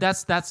 Also,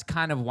 that's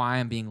kind of why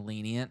I'm being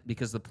lenient,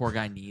 because the poor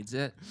guy needs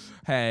it.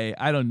 Hey,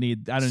 I don't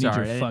need Sorry, I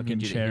your didn't fucking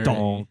need you to hear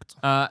charity.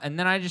 And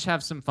then I just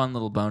have some fun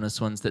little bonus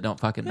ones that don't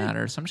fucking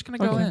matter. So I'm just gonna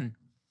go in.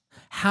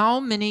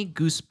 How many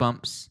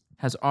Goosebumps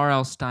has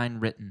R.L. Stein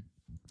written?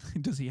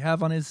 Does he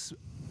have on his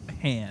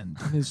hand?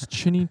 His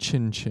chinny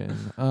chin chin.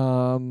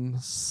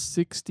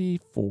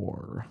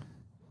 64.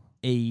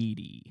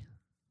 80.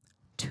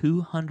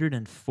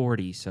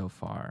 240 so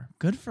far.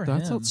 Good for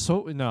That's him. not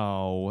so.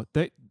 No,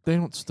 they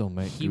don't still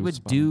make. He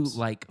would do Goosebumps.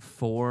 like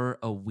 4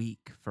 a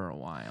week for a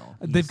while.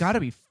 They've got to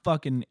be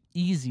fucking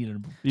easy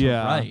to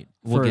Yeah. write.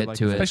 We'll get like,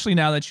 to it. Especially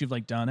now that you've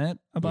like done it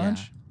a bunch.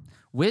 Yeah.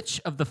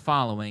 Which of the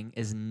following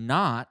is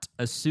not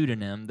a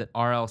pseudonym that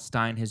R.L.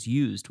 Stein has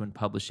used when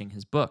publishing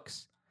his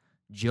books?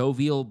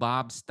 Jovial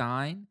Bob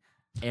Stein,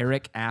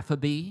 Eric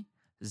Affabee,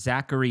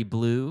 Zachary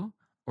Blue,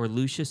 or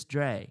Lucius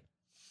Dre?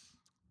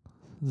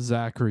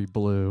 Zachary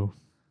Blue.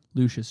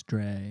 Lucius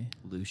Dre.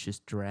 Lucius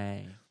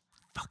Dre.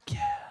 Fuck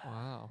yeah.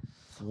 Wow.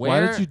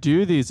 Where, Why did you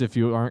do these if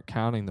you aren't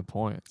counting the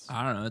points?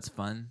 I don't know. It's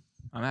fun.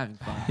 I'm having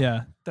fun.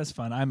 Yeah, that's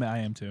fun. I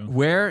am too.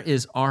 Where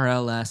is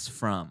RLS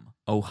from?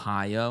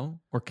 Ohio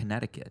or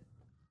Connecticut?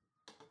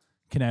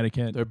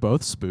 Connecticut. They're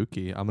both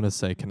spooky. I'm gonna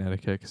say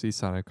Connecticut because he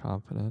sounded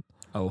confident.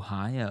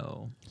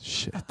 Ohio.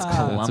 Shit,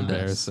 Columbus. that's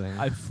embarrassing.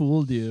 I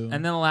fooled you.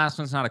 And then the last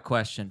one's not a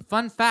question.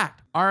 Fun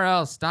fact,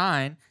 R.L.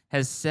 Stein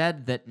has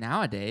said that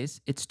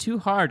nowadays it's too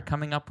hard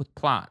coming up with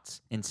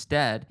plots.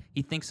 Instead,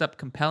 he thinks up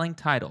compelling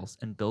titles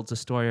and builds a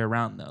story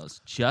around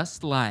those,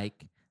 just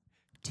like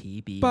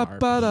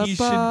TBR.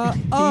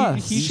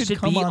 He should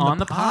come be on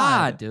the pod,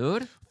 pod.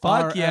 dude.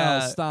 Fuck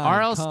yeah.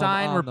 R.L.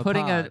 Stein,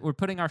 we're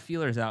putting our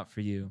feelers out for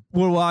you.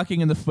 We're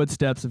walking in the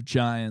footsteps of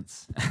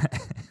giants.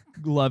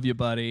 Love you,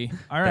 buddy.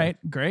 All right.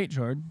 Great,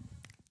 Jordan.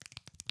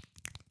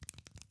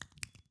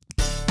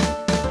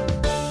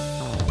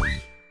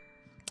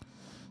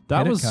 That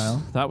Hit it, was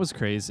Kyle. that was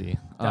crazy.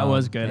 That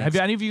was good. thanks.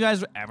 Have any of you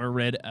guys ever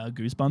read a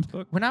Goosebumps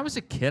book? When I was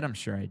a kid, I'm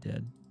sure I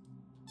did.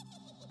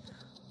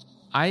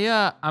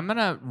 I'm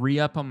gonna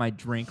re-up on my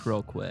drink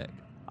real quick.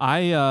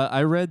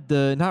 I read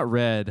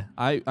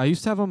I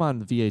used to have them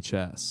on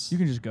VHS. You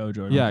can just go,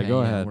 Jordan. Yeah, Okay,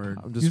 go yeah, ahead. word.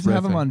 I'm You just used to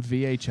have them riffing. on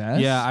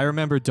VHS? Yeah, I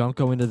remember Don't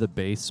Go Into the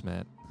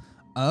Basement.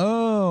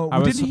 Oh, I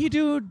was- did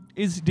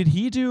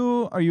he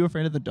do Are You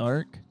Afraid of the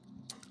Dark?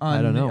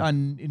 I don't know.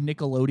 On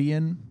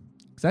Nickelodeon?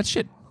 'Cause that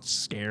shit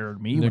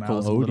scared me when I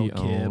was a little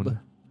kid.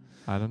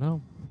 I don't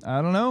know.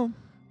 I don't know.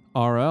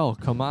 RL,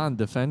 come on,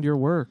 defend your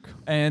work.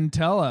 And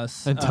tell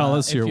us. And tell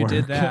us if your you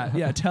did work. that.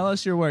 Yeah, tell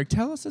us your work.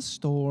 Tell us a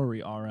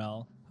story,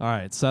 RL. All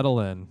right, settle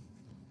in.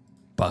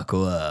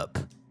 Buckle up.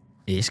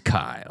 It's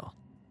Kyle.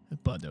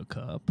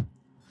 Buttercup.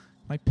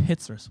 My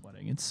pits are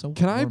sweating. It's so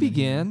Can I warm in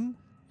begin? here.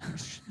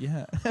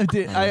 Yeah.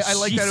 I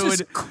like that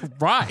Jesus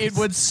Christ. it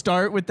would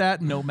start with that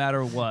no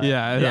matter what.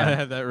 Yeah, I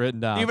had that written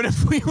down. Even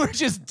if we were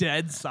just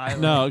dead silent.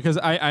 no, because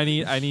I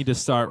need to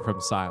start from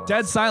silence.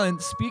 Dead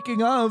silent.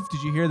 Speaking of,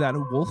 did you hear that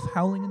wolf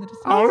howling in the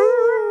distance?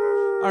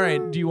 All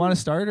right. Do you want to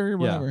start or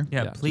whatever?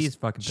 Yeah, please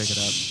fucking pick it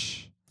up.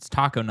 It's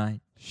taco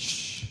night.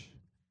 Shh.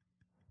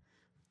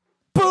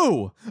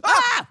 Boo!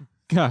 Ah!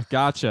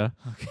 Gotcha.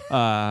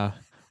 Okay.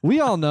 We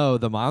all know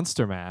the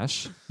Monster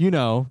Mash. You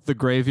know, the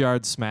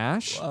Graveyard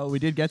Smash. We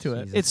did get to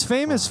it. It's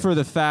famous for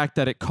the fact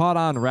that it caught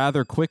on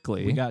rather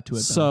quickly. We got to it,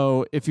 though.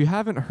 So if you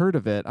haven't heard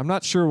of it, I'm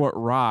not sure what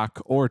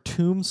rock or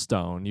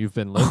tombstone you've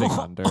been living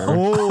under.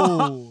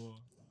 Oh.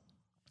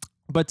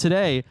 But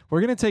today,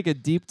 we're going to take a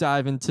deep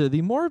dive into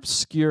the more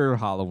obscure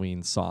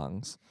Halloween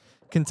songs.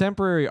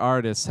 Contemporary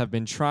artists have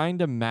been trying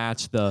to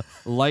match the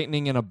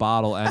lightning in a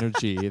bottle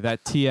energy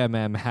that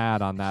TMM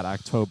had on that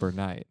October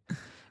night.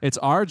 It's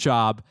our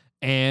job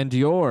and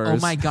yours. Oh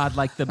my God,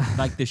 like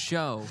the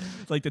show.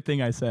 It's like the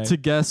thing I say. To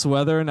guess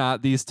whether or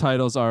not these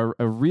titles are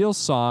a real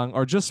song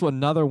or just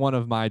another one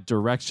of my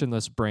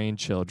directionless brain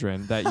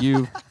children that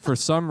you've, for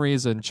some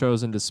reason,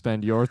 chosen to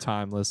spend your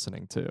time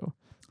listening to.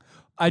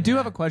 I do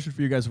have a question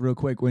for you guys real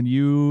quick. When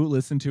you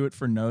listen to it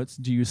for notes,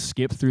 do you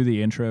skip through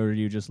the intro or do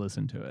you just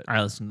listen to it?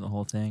 I listen to the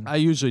whole thing. I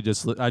usually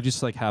just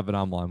like have it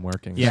on while I'm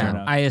working. Yeah, so.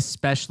 I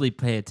especially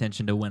pay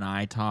attention to when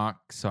I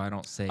talk, so I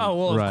don't say. Oh,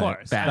 well, Right. of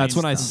course. That's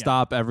when I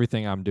stop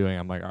everything I'm doing.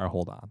 I'm like, all right,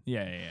 hold on.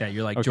 Yeah,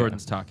 you're like, Okay.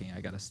 Jordan's talking.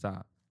 I gotta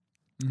stop.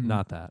 Mhm.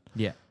 Not that.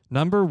 Yeah.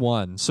 Number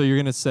one. So you're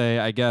gonna say,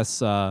 I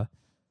guess, MM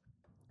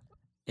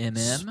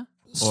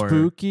or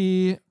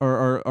spooky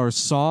or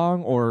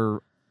song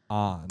or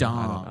on. I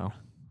Dong. don't know.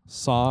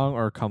 Song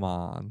or come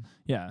on.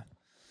 Yeah.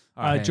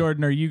 Okay.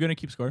 Jordan, are you going to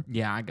keep score?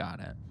 Yeah, I got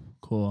it.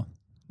 Cool.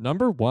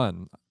 Number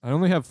one. I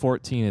only have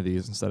 14 of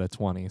these instead of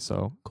 20,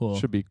 so Cool.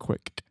 should be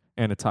quick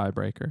and a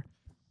tiebreaker.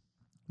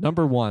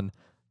 Number one.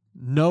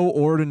 No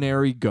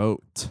Ordinary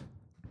Goat.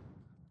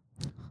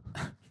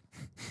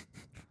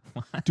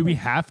 Do we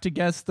have to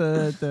guess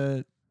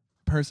the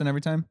person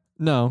every time?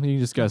 No, you can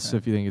just guess Okay.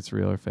 if you think it's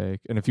real or fake.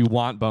 And if you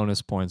want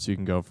bonus points, you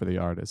can go for the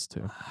artist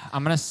too.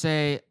 I'm gonna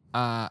say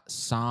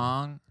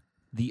song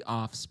The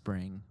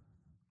Offspring.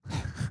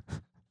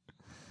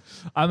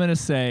 I'm going to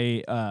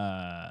say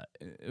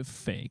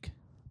fake.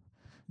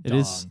 It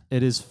is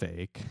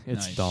fake.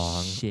 It's Nice.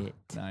 dong. Shit.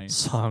 Nice.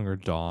 Song or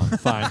dong.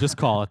 Fine, just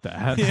call it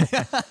that.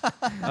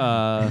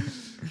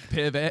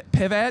 Pivot.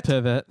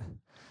 Pivot.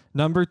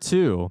 Number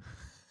two.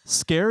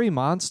 Scary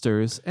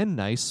monsters and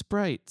nice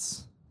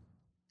sprites.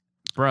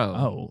 Bro.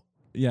 Oh,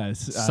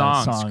 yes.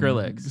 Song,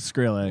 Skrillex.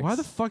 Skrillex. Why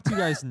the fuck do you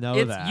guys know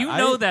It's, that? you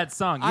know that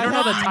song. You I don't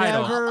know the have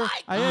title.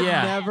 I have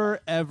Yeah. never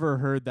ever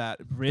heard that.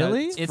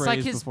 Really? that It's phrase like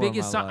his before in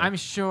biggest my song. life. I'm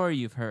sure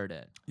you've heard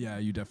it. Yeah,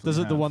 you definitely Is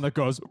it the one that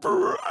goes?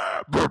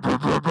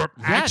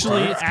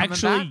 Actually, it's coming back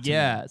to me.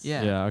 yes.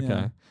 Yeah. Yeah. Okay.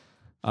 Yeah.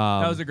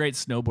 That was a great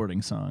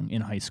snowboarding song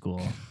in high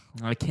school.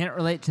 I can't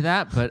relate to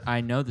that, but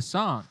I know the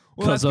song.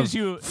 Well, that's 'Cause because of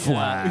you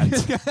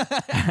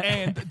flat.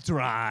 and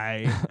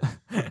dry.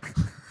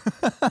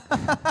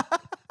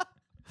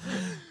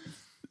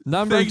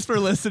 Number Thanks for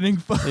listening,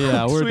 folks.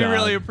 Yeah, we're we done.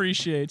 really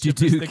appreciate you for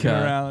Juduka. sticking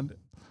around.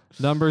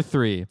 Number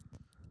three.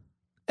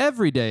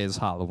 Every day is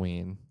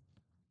Halloween.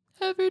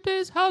 Every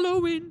day's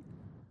Halloween.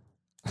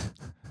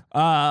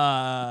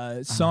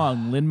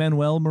 Song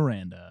Lin-Manuel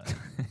Miranda.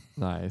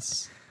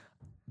 Nice.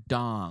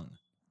 Dong.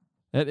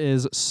 It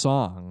is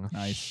Song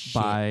Nice.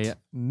 by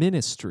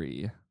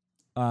Ministry.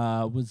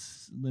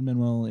 Was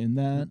Lin-Manuel in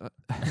that?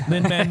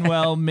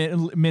 Lin-Manuel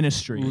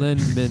Ministry.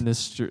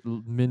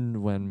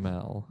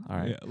 Min-Wen-Mel. All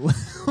right.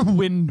 Yeah.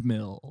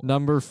 Windmill.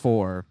 Number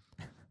four.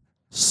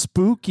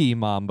 Spooky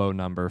Mambo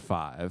number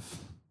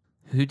 5.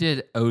 Who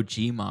did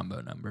OG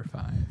Mambo number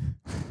 5?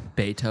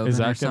 Beethoven Is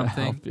or that gonna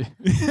something?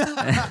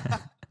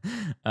 help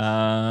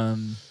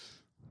you?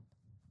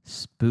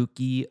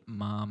 Spooky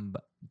Mambo.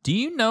 Do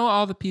you know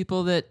all the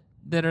people that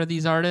are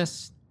these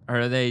artists? Or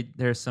are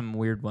there's some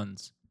weird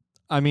ones?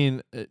 I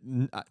mean,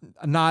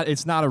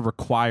 it's not a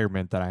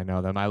requirement that I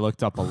know them. I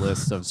looked up a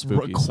list of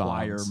spooky songs.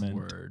 Requirement.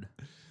 Word.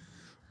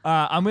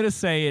 I'm going to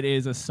say it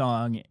is a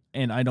song,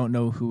 and I don't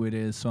know who it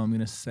is, so I'm going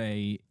to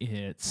say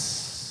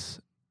it's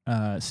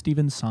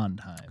Stephen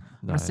Sondheim.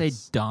 I'm going to say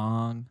Nice.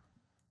 Dong.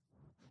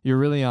 You're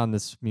really on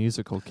this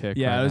musical kick.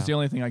 Yeah, right it was now. the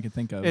only thing I could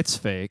think of. It's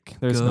fake.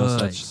 There's no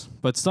Good. such.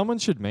 But someone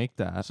should make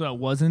that. So it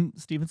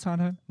wasn't Stephen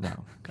Sondheim?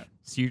 No.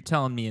 So you're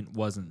telling me it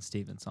wasn't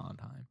Stephen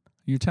Sondheim?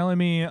 You're telling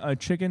me a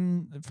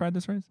chicken fried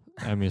this rice?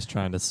 Emmy's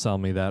trying to sell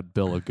me that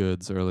bill of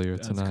goods earlier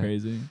That's tonight.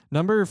 crazy.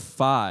 Number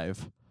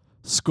 5.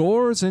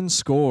 Scores and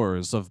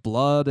scores of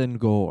blood and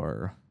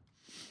gore.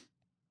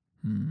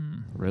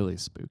 Really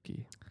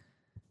spooky.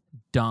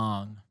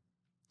 Dong.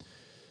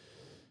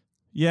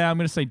 Yeah, I'm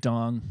going to say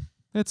Dong.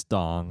 It's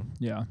Dong.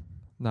 Yeah.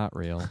 Not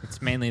real.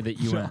 It's mainly that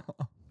you went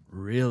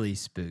really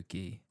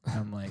spooky.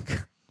 I'm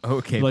like,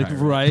 okay, Like,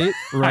 pirate.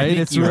 right? think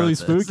It's you really wrote this.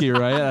 spooky,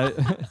 right?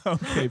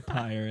 Okay,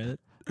 pirate.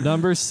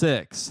 Number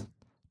 6.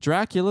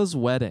 Dracula's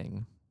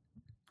Wedding.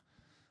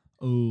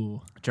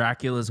 Ooh.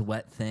 Dracula's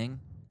wet thing.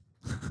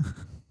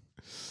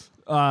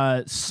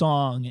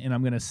 Song, and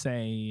I'm going to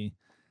say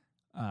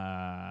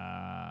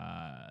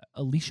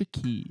Alicia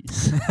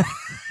Keys.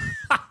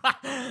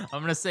 I'm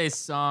gonna say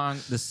song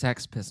The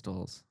Sex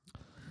Pistols.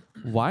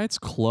 Why it's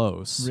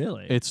close.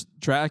 Really? It's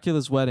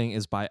Dracula's Wedding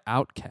is by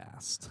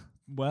Outkast.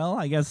 Well,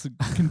 I guess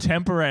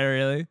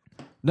contemporarily.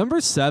 Number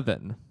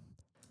 7.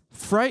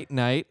 Fright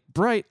Night,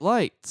 Bright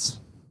Lights.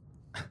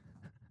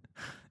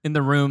 In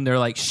the room, they're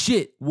like,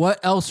 shit, what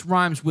else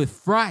rhymes with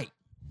fright?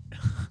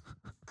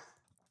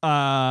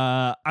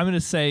 I'm going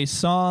to say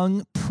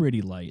song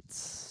Pretty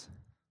Lights.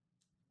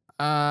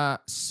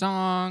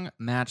 Song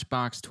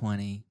Matchbox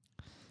 20.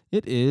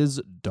 It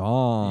is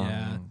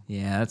Dawn.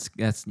 Yeah.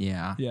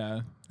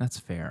 Yeah, that's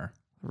fair.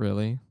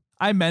 Really?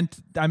 I meant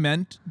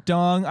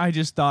Dong. I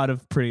just thought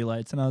of Pretty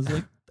Lights, and I was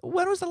like,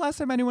 when was the last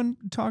time anyone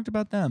talked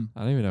about them?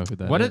 I don't even know who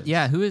that is.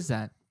 Yeah, who is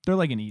that? They're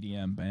like an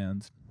EDM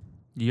band.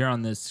 You're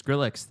on this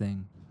Skrillex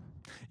thing.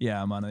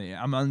 Yeah, I'm on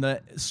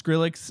the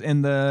Skrillex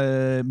and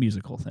the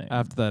musical thing.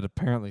 After that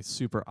apparently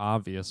super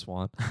obvious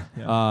one.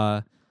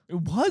 Yeah. It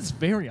was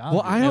very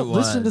obvious. Well, I don't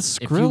listen to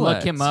Skrillex. If you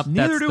look him up,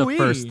 Neither that's do the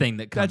first thing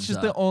that comes That's just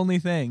up. the only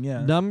thing,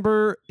 yeah.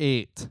 Number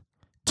 8.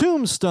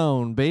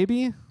 Tombstone,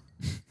 baby.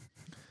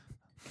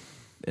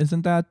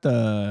 Isn't that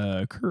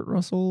the Kurt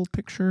Russell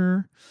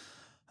picture?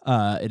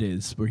 It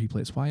is, where he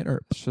plays Wyatt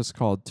Earp. It's just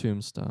called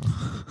Tombstone.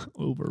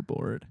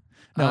 Overboard.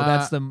 No,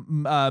 that's the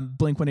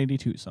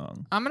Blink-182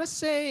 song. I'm going to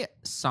say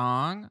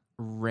song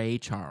Ray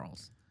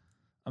Charles.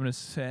 I'm going to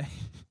say,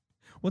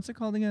 what's it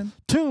called again?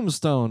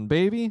 Tombstone,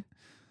 baby.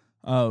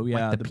 Oh,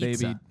 yeah, Like the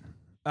pizza. baby.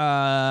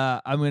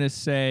 I'm going to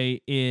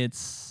say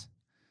it's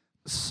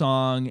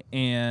Song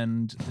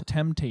and the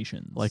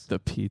Temptations. Like the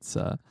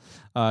pizza.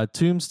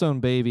 Tombstone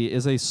Baby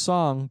is a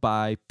song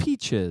by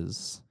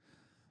Peaches.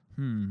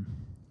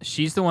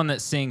 She's the one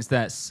that sings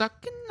that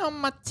sucking on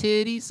my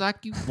titties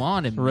like you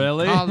wanted me.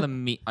 Really?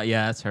 Calling me.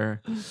 Yeah, that's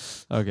her.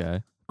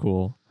 Okay,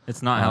 cool.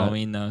 It's not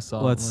Halloween though,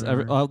 so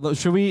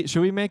Should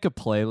we make a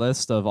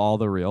playlist of all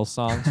the real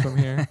songs from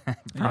here?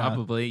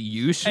 probably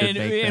you should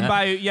make and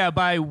that.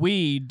 by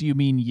we, do you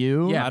mean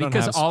you? Yeah, I don't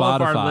because have all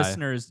of our Spotify.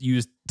 listeners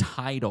use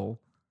Tidal.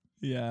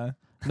 Yeah.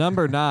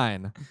 Number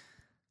 9.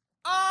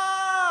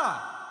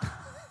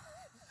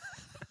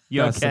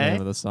 You That's the okay?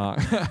 name of the song.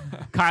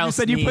 Kyle You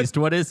said you sneezed.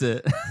 What is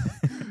it?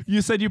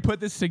 You said you put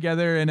this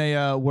together in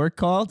a work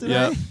call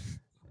today?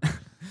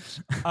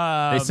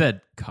 They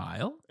said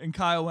Kyle. And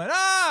Kyle went,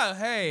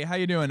 hey, how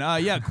you doing?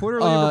 Yeah,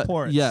 quarterly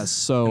reports. Yes.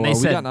 So And they we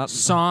said got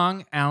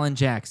song Alan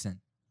Jackson.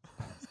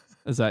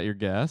 Is that your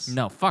guess?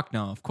 No, fuck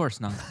no. Of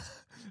course not.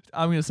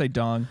 I'm going to say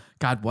Dong.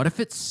 God, what if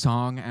it's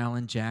song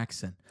Alan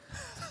Jackson?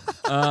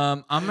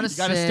 I'm gonna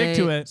say gotta stick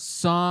to it.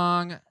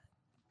 Song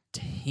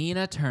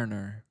Tina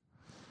Turner.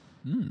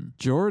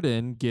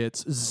 Jordan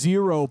gets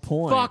 0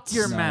 points. Fuck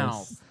your Nice.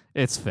 mouth.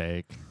 It's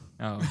fake.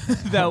 Oh,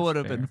 That would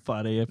have been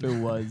funny if it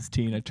was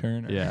Tina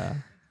Turner. Yeah.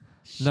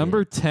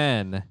 Number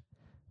 10. Did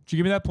you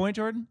give me that point,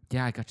 Jordan?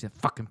 Yeah, I got you that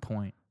fucking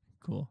point.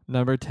 Cool.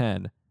 Number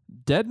 10.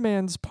 Dead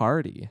Man's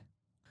Party.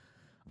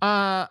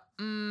 Song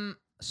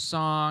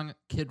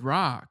Kid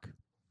Rock.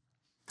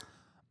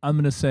 I'm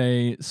going to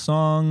say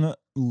song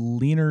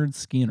Leonard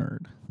Skinner.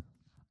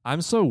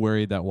 I'm so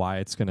worried that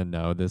Wyatt's gonna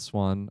know this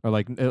one, or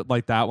like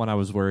that one. I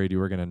was worried you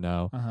were gonna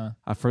know.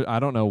 I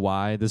don't know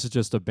why. This is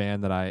just a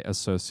band that I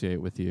associate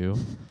with you.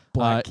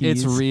 Black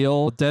It's Keys.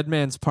 real. Dead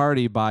Man's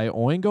Party by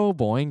Oingo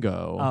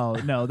Boingo. Oh,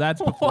 no,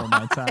 that's before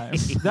my time.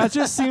 That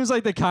just seems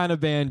like the kind of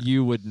band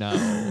you would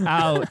know.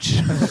 Ouch.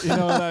 You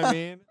know what I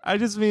mean? I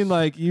just mean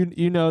like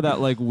you know that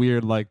like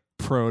weird like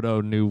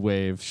proto new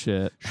wave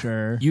shit.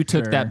 Sure. You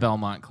took sure. that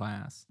Belmont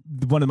class.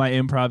 One of my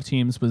improv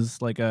teams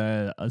was like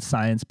a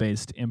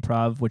science-based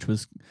improv, which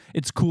was,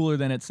 it's cooler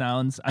than it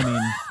sounds. I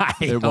mean,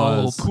 It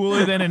was.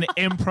 cooler than an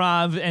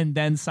improv and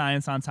then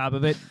science on top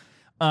of it.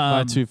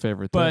 My two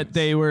favorite things. But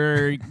they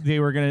like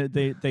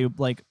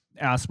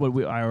asked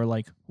what our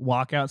like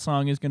walkout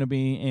song is gonna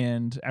be,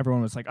 and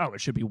everyone was like, "Oh,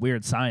 it should be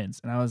Weird Science,"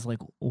 and I was like,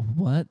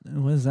 "What?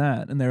 What is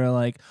that?" And they were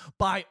like,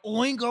 "By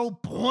Oingo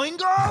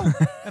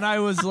Boingo," and I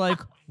was like,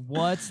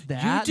 "What's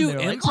that?" You do And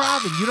they were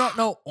improv like, and you don't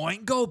know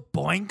Oingo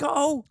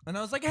Boingo? and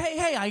I was like,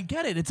 "Hey, I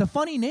get it. It's a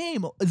funny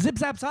name. Zip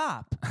Zap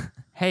Zop."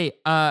 Hey,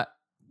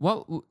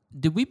 what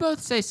did we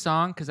both say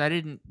song? Because I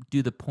didn't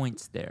do the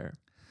points there.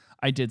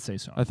 I did say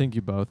song. I think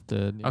you both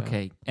did. Yeah.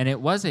 Okay, and it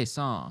was a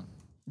song.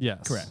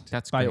 Yes. Correct.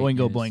 That's by great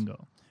Oingo news.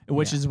 Boingo,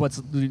 which Yeah. is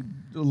what's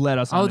led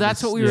us. Oh, onto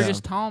that's this what we were yeah.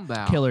 just talking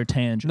about. killer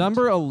tangent.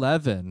 Number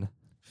 11.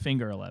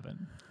 Finger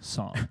 11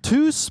 song.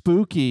 Too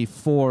spooky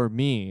for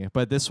me,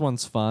 but this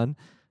one's fun.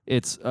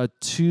 It's a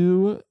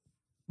 2,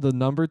 the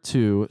number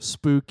 2,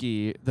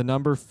 spooky, the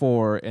number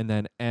 4, and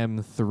then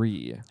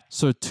M3.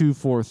 So 2,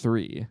 4,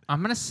 3.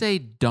 I'm gonna say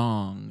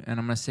dong, and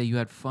I'm gonna say you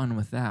had fun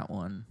with that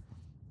one.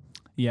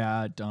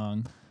 Yeah,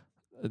 Dong.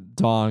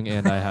 Dong,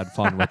 and I had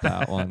fun with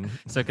that one.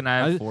 So can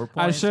I have 4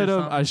 points?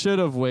 I should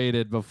have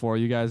waited before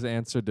you guys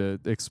answered to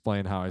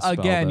explain how I spelled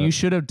Again, it. you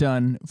should have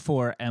done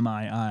for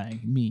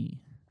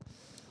me.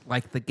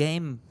 Like the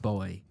Game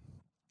Boy,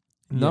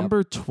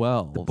 Number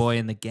 12. the boy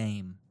in the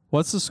game.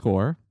 What's the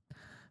score?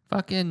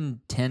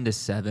 Fucking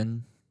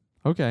 10-7.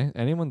 Okay,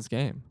 anyone's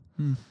game.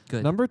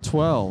 Good. Number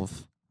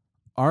 12.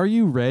 Are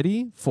you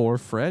ready for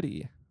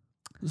Freddy?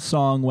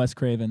 Song Wes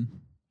Craven.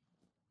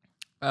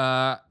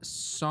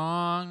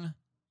 Song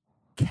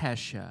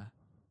Kesha.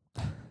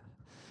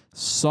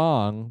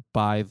 Song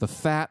by the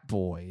Fat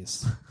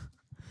Boys.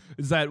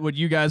 Is that what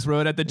you guys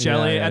wrote at the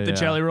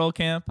Jelly Roll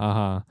camp?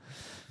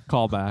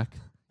 Call back.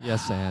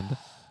 Yes,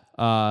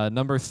 and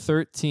number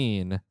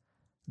 13.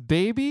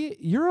 Baby,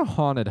 You're a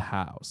Haunted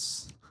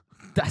House.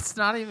 That's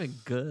not even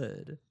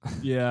good.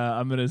 Yeah,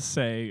 I'm gonna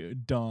say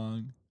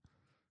dong.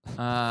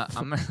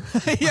 I'm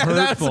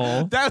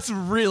Hurtful. That's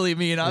really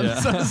mean.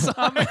 I'm so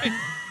sorry.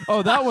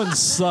 Oh, that one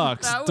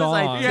sucks. That was Dong.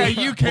 like- Yeah,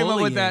 you came up with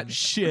Bullying. that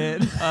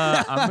shit.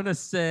 I'm gonna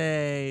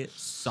say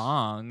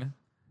song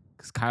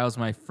because Kyle's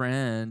my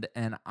friend,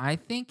 and I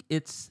think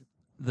it's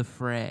The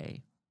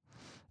Fray.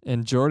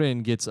 And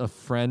Jordan gets a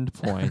friend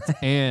point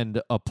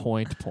and a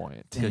point.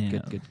 Damn.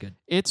 Good.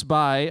 It's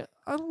by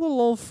a little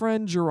old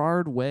friend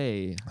Gerard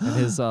Way and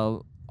his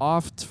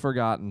oft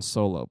forgotten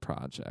solo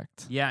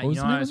project. Yeah, What was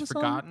you the know name I of was the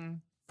song?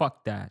 forgotten.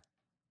 Fuck that.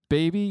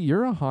 Baby,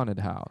 You're a Haunted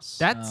House.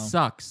 That Oh.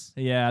 sucks.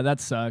 Yeah, that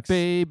sucks.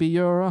 Baby,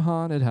 You're a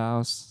Haunted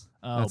House.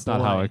 Oh, That's not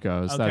how boy. it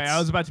goes. Okay, That's, I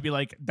was about to be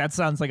like, that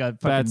sounds like a fucking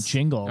That's-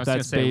 jingle. I was gonna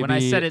That's say when I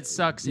baby, said it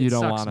sucks, you it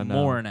don't sucks wanna know.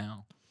 more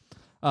now.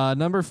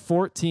 number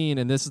 14,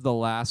 and this is the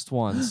last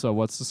one. So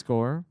what's the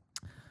score?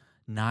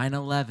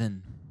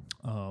 9/11.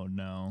 Oh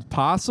no.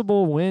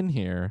 Possible win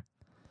here.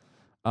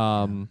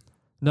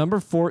 Number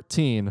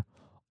 14,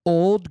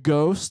 Old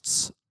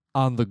Ghosts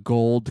on the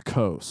Gold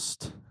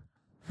Coast.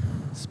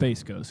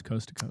 Space Ghost,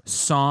 Coast to Coast.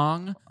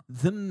 Song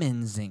The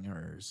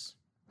Menzingers.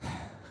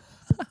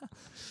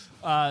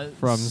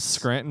 From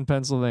Scranton,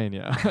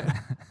 Pennsylvania.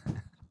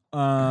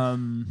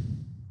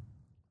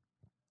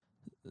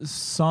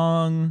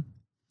 Song.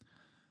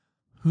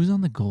 Who's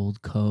on the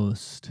Gold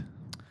Coast?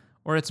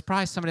 Or it's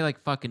probably somebody like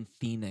fucking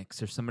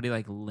Phoenix or somebody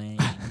like Lane.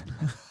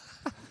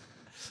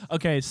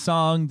 Okay,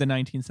 song the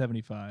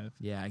 1975.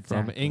 Yeah,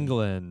 exactly. From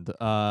England.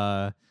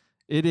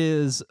 It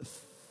is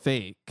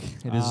fake.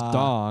 It is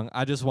dong.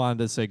 I just wanted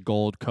to say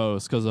Gold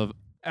Coast because of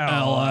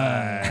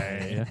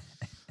LA.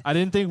 I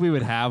didn't think we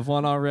would have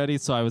one already,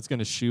 so I was going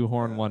to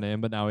shoehorn one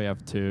in, but now we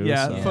have two.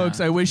 Yeah, so.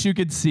 folks, I wish you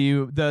could see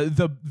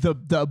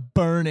the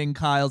burning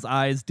Kyle's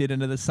eyes did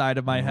into the side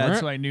of my head,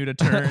 so I knew to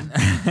turn.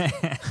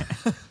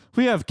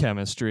 We have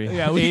chemistry.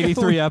 Yeah,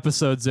 83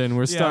 episodes in,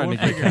 we're starting we're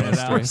to get figuring it out.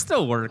 chemistry. We're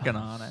still working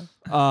on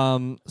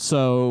it.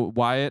 So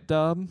Wyatt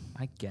dub,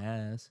 I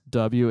guess.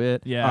 W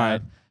it. Yeah. All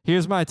right.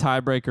 Here's my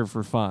tiebreaker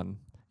for fun,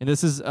 and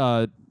this is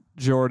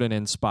Jordan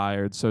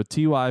inspired. So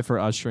TY for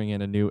ushering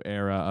in a new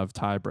era of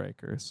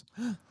tiebreakers.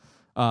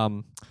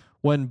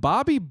 When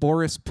Bobby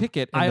Boris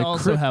Pickett and I the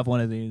also have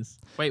one of these.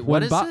 Wait, When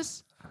what is Bo-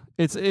 this?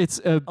 it's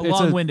A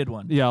long-winded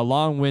one. Yeah, a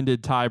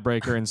long-winded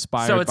tiebreaker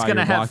inspired So it's by gonna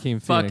your have Joaquin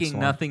Phoenix fucking one.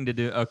 nothing to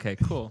do. Okay,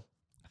 cool.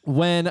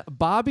 When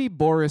Bobby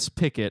Boris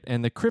Pickett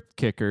and the Crypt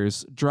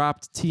Kickers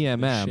dropped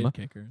TMM, Shit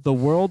kicker. the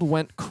world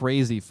went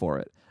crazy for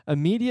it.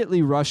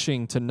 Immediately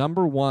rushing to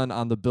number 1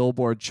 on the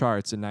Billboard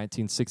charts in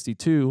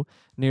 1962,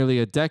 nearly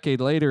a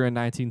decade later in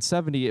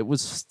 1970, it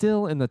was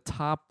still in the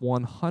top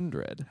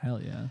 100.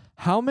 Hell yeah.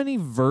 How many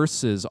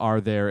verses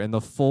are there in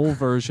the full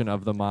version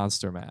of the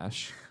Monster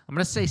Mash? I'm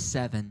gonna say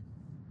 7.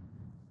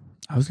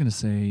 I was gonna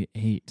say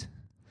 8.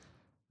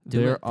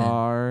 There it then.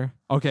 are.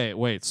 Okay,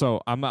 wait.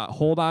 So I'm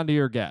hold on to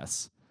your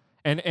guess,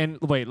 and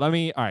wait. Let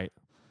me. All right.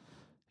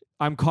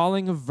 I'm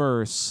calling a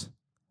verse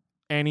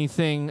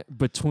anything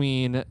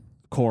between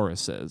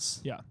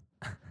choruses. Yeah.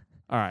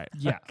 All right.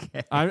 Yeah.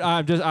 Okay.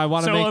 I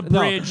want to So make a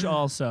bridge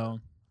also.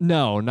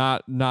 No,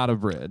 not a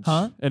bridge.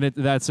 Huh? And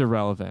that's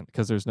irrelevant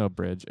because there's no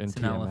bridge in It's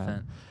an TMM.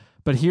 elephant.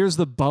 But here's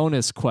the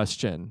bonus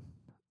question,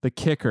 the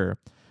kicker.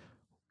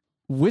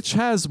 Which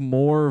has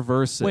more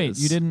verses? Wait,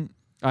 you didn't.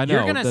 I know.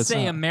 You're gonna that's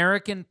say not-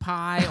 American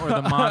Pie or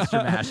the Monster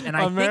Mash, and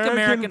I think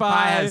American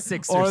Pie has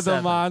 6 or 7.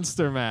 the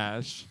Monster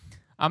Mash.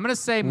 I'm gonna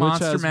say Which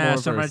Monster has more Mash.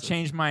 I'm gonna verses?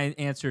 change my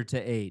answer to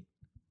 8.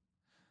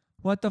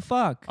 What the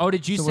fuck? Oh,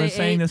 did you so say we're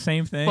saying 8? the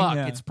same thing? Fuck,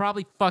 Yeah. it's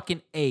probably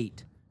fucking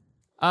 8.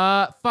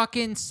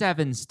 Fucking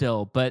 7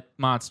 still, but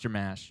Monster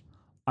Mash.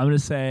 I'm gonna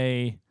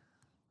say,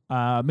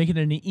 make it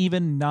an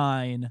even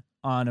 9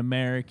 on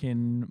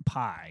American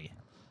Pie.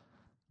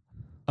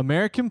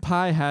 American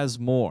Pie has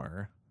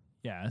more,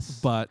 Yes.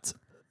 but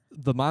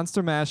the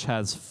Monster Mash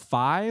has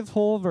 5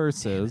 whole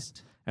verses,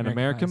 and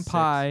American American Pie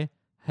Pie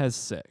has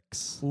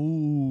 6.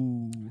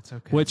 Ooh. It's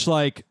okay. Which,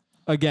 like,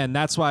 again,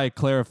 that's why I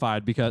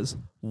clarified, because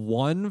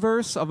one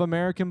verse of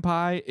American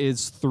Pie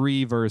is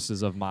 3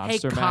 verses of Hey,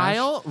 Monster Mash.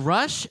 Kyle,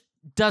 Rush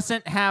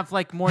doesn't have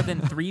like more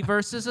than 3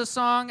 verses a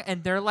song,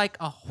 and they're like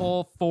a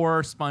whole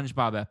 4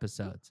 SpongeBob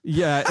episodes.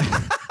 Yeah.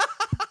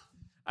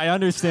 I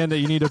understand that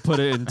you need to put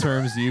it in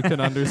terms you can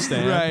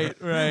understand.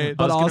 right.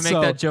 But I was gonna also,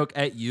 make that joke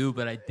at you,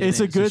 but I didn't. it's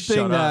a so good thing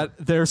shut up.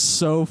 that they're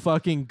so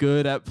fucking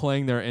good at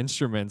playing their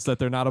instruments that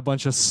they're not a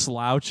bunch of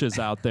slouches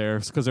out there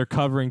because they're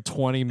covering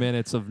 20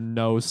 minutes of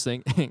no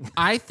singing.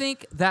 I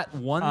think that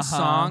one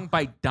song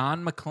by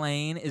Don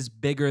McLean is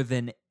bigger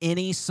than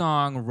any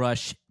song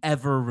Rush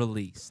ever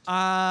released?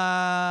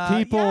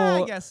 I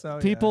guess so.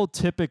 People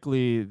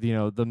typically,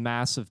 the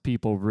mass of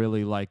people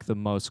really like the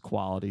most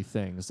quality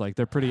things. Like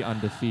they're pretty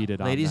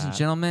undefeated on that. Ladies and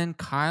gentlemen,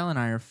 Kyle and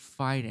I are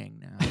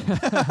fighting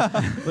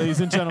now.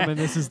 Ladies and gentlemen,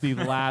 this is the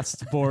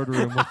last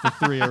boardroom with the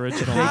 3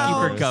 original. Thank you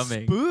for members.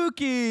 coming.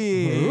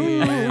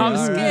 Spooky. I'm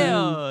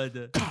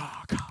scared.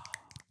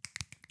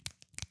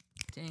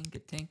 Tanga,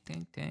 tang,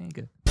 tang,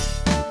 tanga.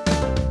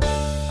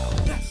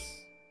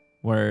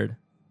 Word.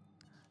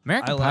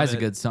 American Pie's a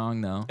good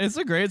song, though. It's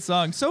a great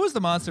song. So is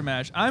the Monster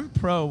Mash. I'm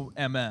pro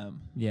MM.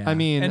 Yeah. I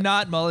mean, And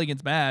not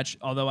Mulligan's Match,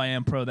 although I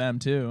am pro them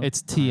too.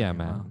 it's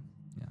TMM.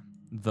 Yeah.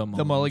 The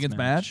Mulligan's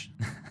Match.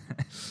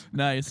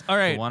 Nice. All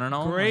right. The one and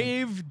only.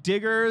 Grave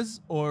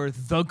Diggers or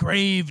The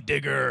Grave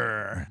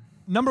Digger.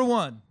 Number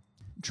 1.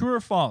 True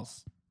or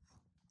false?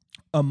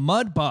 A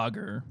mud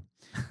bogger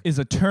is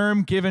a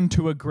term given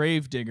to a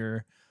grave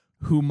digger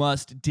who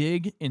must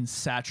dig in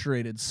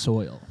saturated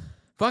soil.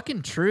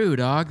 Fucking true,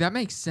 dog. That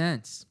makes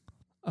sense.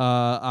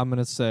 I'm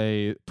gonna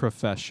say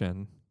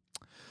profession.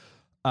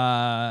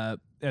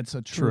 It's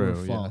a true or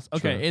True, false. yeah,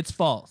 Okay, true. it's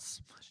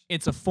false.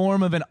 It's a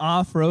form of an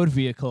off-road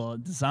vehicle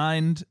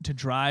designed to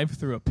drive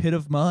through a pit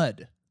of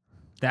mud.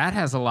 That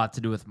has a lot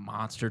to do with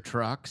monster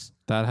trucks.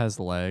 That has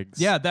legs.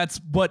 Yeah, that's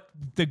what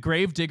the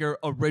Gravedigger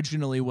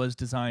originally was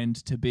designed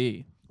to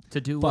be. To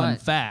do Fun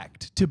what?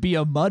 fact, to be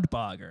a mud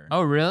bogger.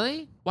 Oh,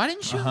 really? Why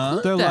didn't you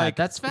include They're that? like,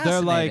 That's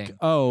fascinating. They're like,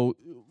 oh,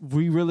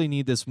 we really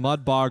need this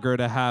mud bogger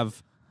to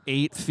have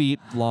 8 feet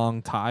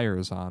long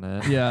tires on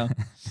it. Yeah.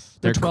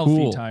 They're 12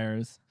 cool. feet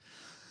tires.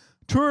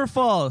 True or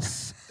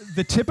false?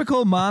 The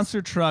typical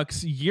monster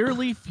truck's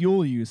yearly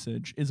fuel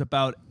usage is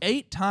about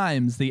 8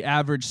 times the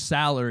average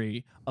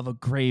salary of a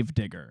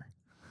gravedigger.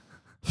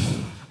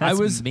 That's I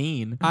was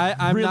mean.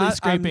 I'm really not,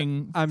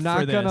 scraping I'm for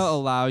not gonna this.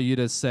 allow you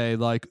to say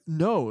like,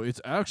 no, it's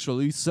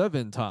actually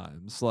 7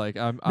 times. Like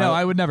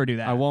I would never do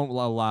that. Um, I won't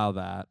allow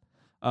that.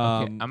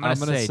 Okay, I'm gonna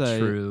say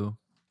true.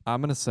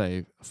 I'm gonna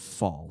say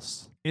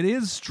false. It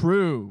is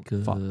true.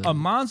 Good. A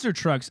monster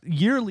truck's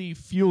yearly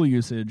fuel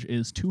usage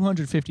is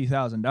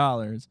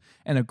 $250,000,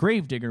 and a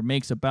gravedigger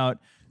makes about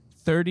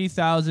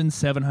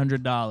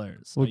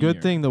 $30,700. Well, a good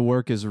year. thing the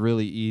work is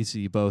really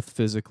easy, both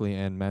physically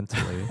and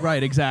mentally.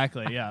 Right,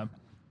 exactly. Yeah.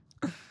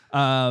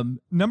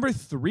 Number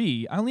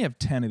 3. I only have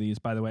 10 of these,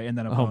 by the way, and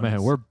then a Oh bonus.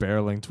 man, we're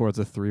barreling towards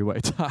a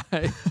 3-way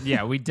tie.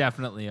 Yeah, we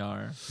definitely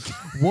are.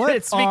 What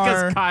It's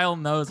because are Kyle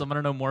knows I'm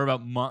gonna know more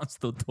about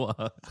monster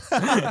trucks.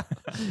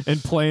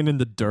 and playing in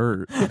the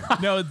dirt.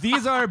 no?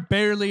 These are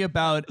barely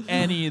about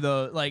any of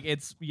the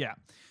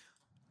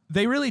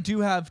They really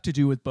do have to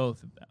do with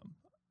both of them.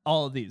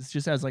 All of these,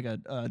 just as like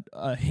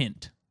a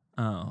hint.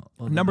 Oh.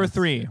 Well, then Number that's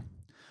 3. it.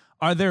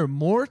 Are there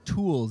more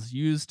tools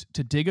used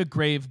to dig a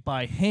grave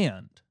by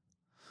hand,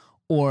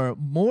 or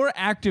more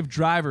active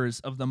drivers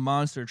of the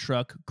monster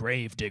truck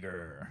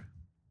Gravedigger?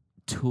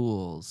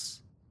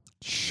 Tools.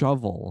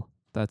 Shovel.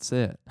 That's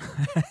it.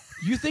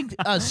 You think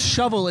a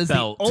shovel is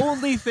Belt. the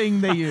only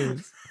thing they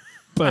use?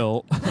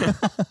 Built.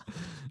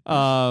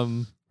 How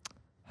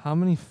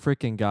many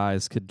freaking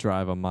guys could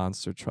drive a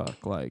monster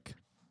truck? Like,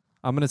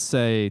 I'm gonna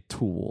say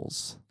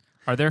tools.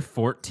 Are there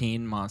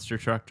 14 monster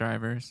truck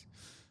drivers?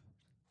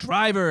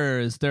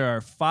 Drivers. There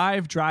are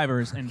 5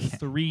 drivers and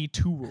 3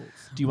 tools.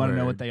 Do you want to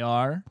know Word. what they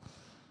are?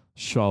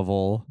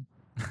 Shovel.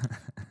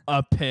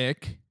 A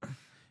pick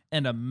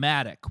and a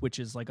mattock, which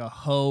is like a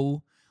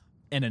hoe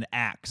and an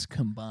axe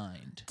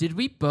combined. Did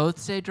we both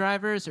say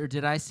drivers or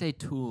did I say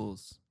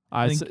tools?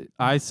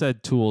 I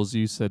said tools.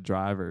 You said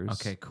drivers.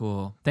 Okay,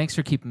 cool. Thanks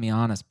for keeping me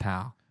honest,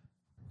 pal.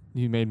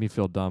 You made me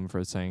feel dumb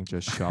for saying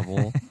just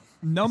shovel.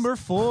 Number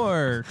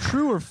 4,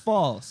 true or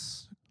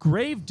false?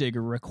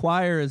 Gravedigger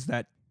requires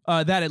that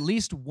at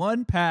least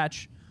one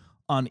patch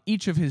on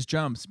each of his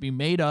jumps be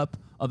made up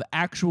of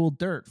actual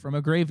dirt from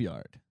a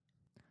graveyard.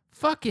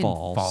 Fucking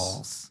False.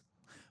 false.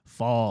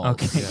 False.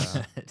 Okay,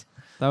 Yeah. good.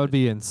 That would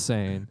be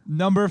insane.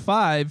 Number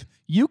 5,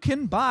 you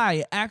can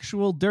buy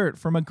actual dirt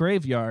from a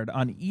graveyard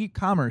on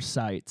e-commerce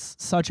sites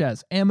such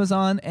as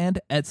Amazon and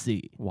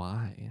Etsy.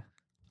 Why?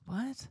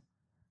 What?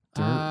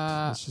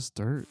 Dirt. It's just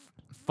dirt.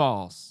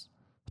 False.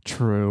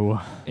 True.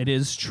 It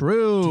is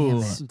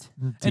true. Damn it.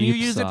 And you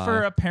Deep use it sigh.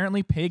 for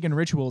apparently pagan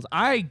rituals.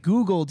 I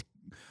Googled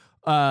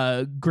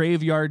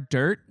graveyard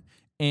dirt,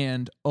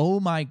 and oh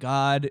my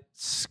God,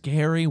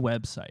 scary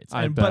websites.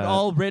 But bet.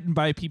 all written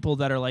by people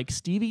that are like,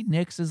 Stevie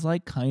Nicks is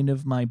like kind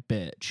of my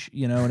bitch.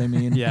 You know what I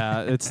mean?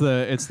 Yeah, it's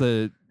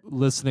the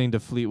listening to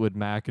Fleetwood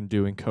Mac and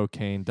doing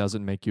cocaine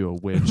doesn't make you a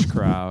witch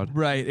crowd.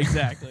 Right,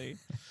 exactly.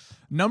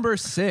 Number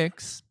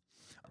 6,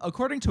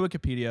 according to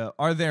Wikipedia,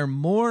 are there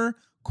more,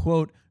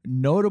 quote,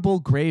 notable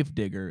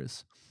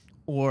gravediggers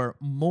or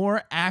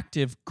more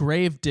active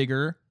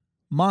gravedigger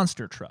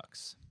monster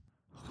trucks?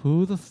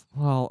 Who the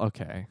well,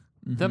 okay.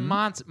 The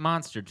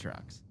monster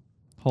trucks.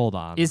 Hold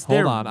on. Is Hold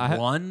there on.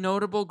 one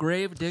notable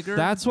grave digger?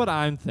 That's what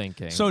I'm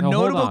thinking. So No,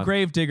 hold notable on.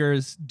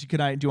 gravediggers, do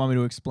you want me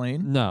to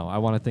explain? No, I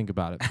want to think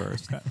about it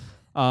first.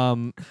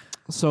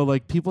 So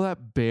like people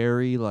that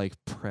bury like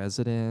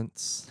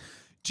presidents.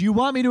 Do you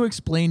want me to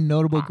explain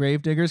notable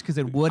gravediggers? Because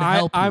it would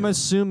help. I'm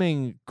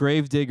assuming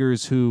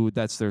gravediggers who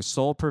that's their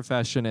sole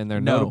profession and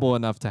they're notable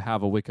enough to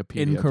have a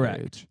Wikipedia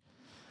Incorrect. page.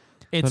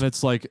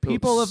 It's like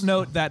people of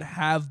note that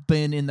have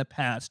been in the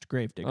past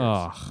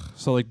gravediggers.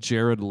 So like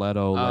Jared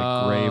Leto,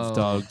 grave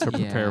dug to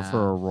prepare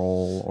for a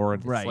role, or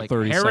Right. Like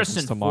 30 Harrison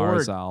Seconds to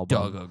Mars Ford album.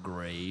 dug a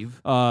grave.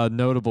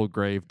 Notable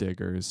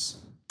gravediggers.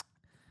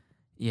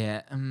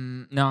 Yeah.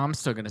 No, I'm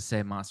still gonna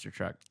say monster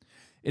truck.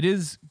 It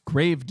is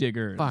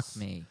gravediggers. Fuck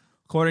me.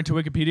 According to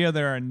Wikipedia,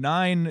 there are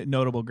 9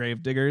 notable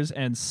gravediggers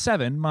and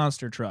 7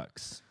 monster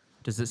trucks.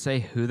 Does it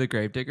say who the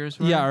gravediggers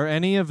were? Yeah, are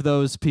any of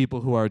those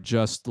people who are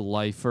just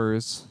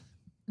lifers?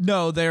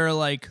 No, they're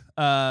like,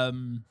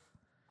 some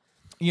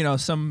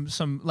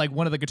like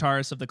one of the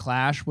guitarists of the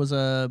Clash was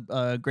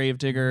a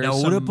gravedigger.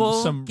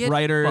 Notable. Some Get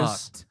writers.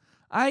 fucked.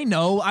 I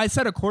know. I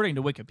said according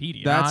to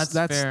Wikipedia. That's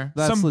fair.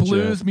 That's some legit.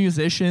 blues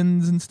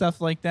musicians and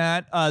stuff like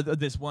that.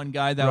 This one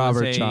guy that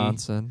Robert was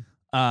Johnson.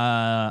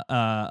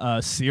 a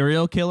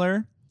serial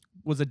killer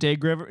was a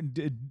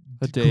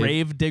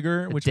grave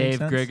digger, which Dave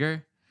makes sense.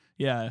 Grigger.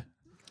 Yeah.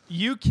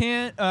 You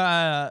can't.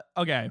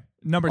 Okay.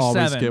 Number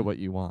Always 7. get what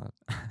you want.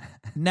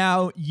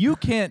 Now, you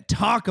can't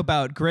talk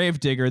about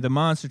Gravedigger, the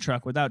monster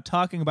truck, without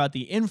talking about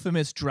the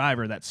infamous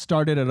driver that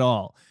started it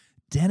all,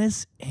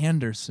 Dennis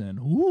Anderson.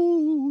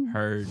 Woo.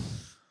 Heard.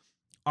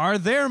 Are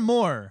there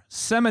more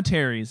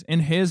cemeteries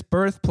in his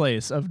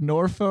birthplace of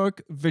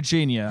Norfolk,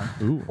 Virginia,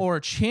 or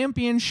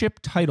championship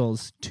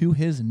titles to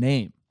his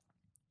name?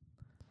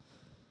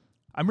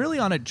 I'm really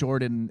on a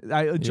Jordan.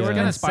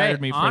 Jordan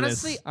inspired me for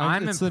honestly, this.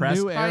 I'm It's the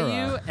impressed new by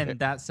era. you, and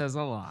that says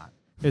a lot.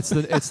 It's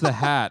the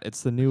hat.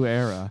 It's the new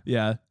era.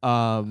 Yeah.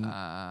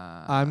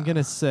 I'm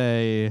gonna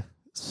say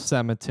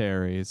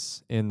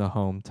cemeteries in the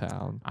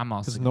hometown. I'm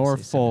also because gonna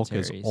say Norfolk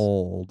is cemeteries.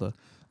 old.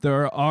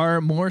 There are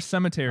more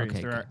cemeteries.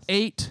 Okay, there are guys.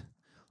 8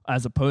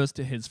 as opposed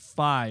to his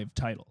 5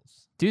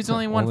 titles. Dude's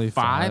only won Only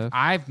 5. 5?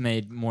 I've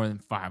made more than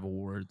 5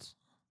 awards.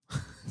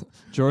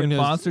 Jordan In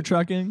is, monster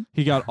trucking.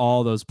 he got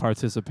all those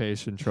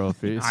participation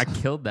trophies. I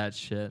killed that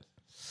shit.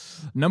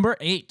 Number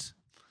 8.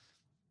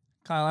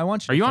 Kyle, I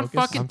want you Are to you on focus.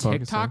 fucking I'm focusing.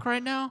 TikTok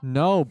right now?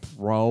 No,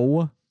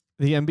 bro.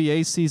 The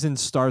NBA season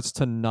starts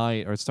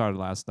tonight, or it started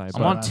last night.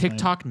 I'm but on last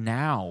TikTok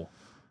now.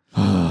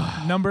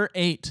 Number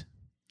 8.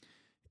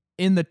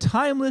 In the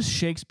timeless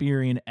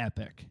Shakespearean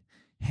epic,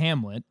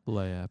 Hamlet,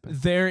 Lay epic.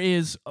 there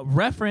is a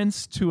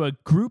reference to a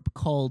group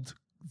called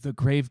the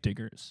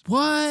Gravediggers.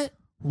 What?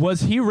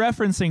 Was he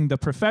referencing the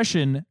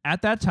profession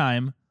at that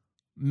time,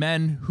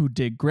 men who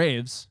dig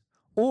graves,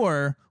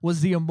 or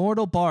was the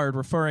immortal bard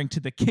referring to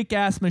the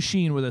kick-ass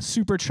machine with a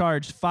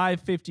supercharged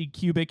 550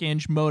 cubic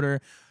inch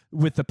motor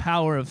with the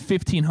power of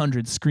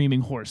 1,500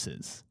 screaming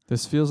horses?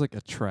 This feels like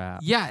a trap.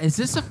 Yeah, is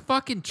this a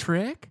fucking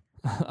trick?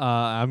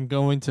 I'm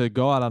going to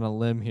go out on a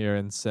limb here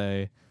and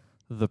say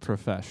the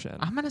profession.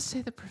 I'm going to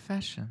say the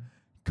profession.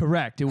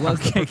 Correct. It was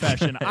the Okay,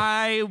 profession. good.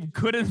 I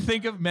couldn't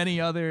think of many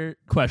other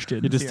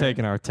questions. You're just here.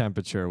 taking our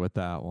temperature with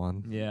that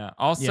one. Yeah.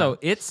 Also,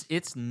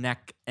 it's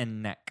neck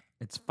and neck.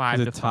 It's 5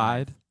 Is to it 5.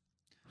 tied?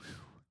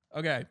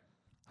 Okay.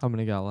 How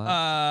many got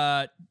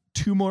left?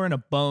 2 more and a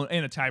bone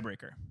and a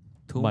tiebreaker.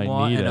 Two Might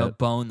more need and a it.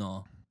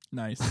 bono.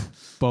 Nice.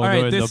 Bono All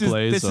right, in this the is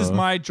blazer.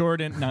 my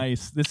Jordan.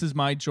 Nice. This is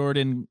my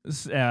Jordan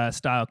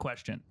style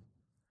question.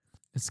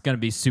 It's going to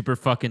be super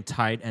fucking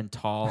tight and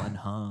tall and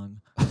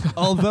hung.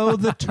 Although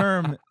the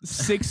term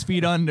 6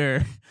 feet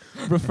under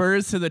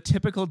refers to the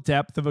typical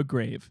depth of a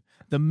grave,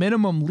 the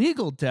minimum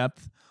legal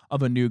depth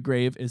of a new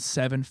grave is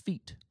 7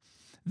 feet.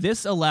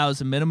 This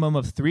allows a minimum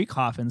of 3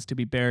 coffins to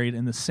be buried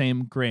in the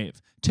same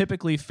grave,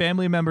 typically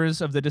family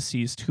members of the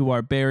deceased who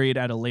are buried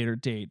at a later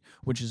date,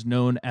 which is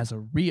known as a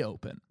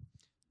reopen.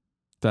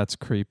 That's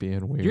creepy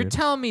and weird. You're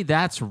telling me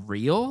that's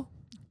real?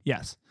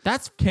 Yes.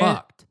 That's Can-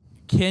 fucked.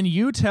 Can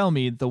you tell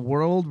me the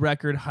world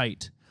record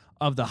height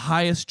of the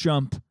highest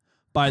jump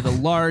by the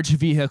large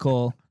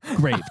vehicle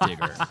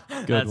gravedigger?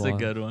 That's one. a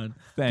good one.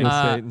 Thanks.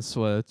 Good bait and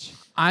switch.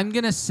 I'm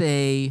going to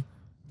say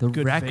the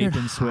Good record vape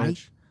and height.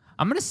 switch.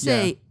 I'm going to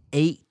say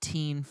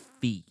 18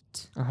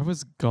 feet. I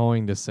was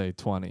going to say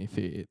 20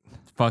 feet.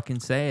 Fucking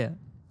say it.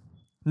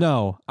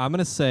 No, I'm going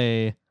to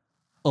say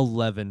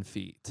 11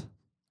 feet.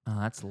 Oh,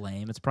 that's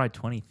lame. It's probably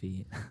 20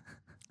 feet.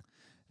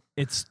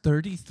 It's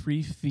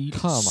 33 feet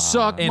Come on.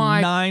 Suck and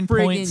my 9.6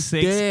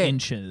 friggin' dick.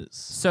 inches.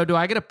 So do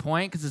I get a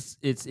point? Because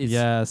it's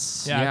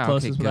Yes. Yeah,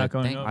 closest okay, without good.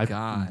 going Thank over. I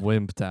God.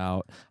 wimped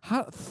out.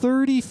 How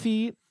 30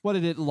 feet? What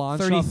did it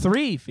launch off?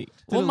 33 feet. Did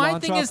Well, it my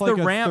launch thing off is like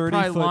the a ramp probably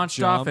 30-foot launched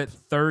jump? off at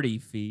 30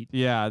 feet.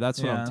 Yeah, that's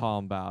what Yeah. I'm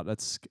talking about.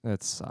 That's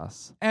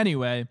sus.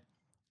 Anyway,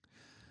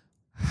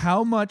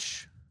 how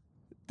much,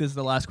 this is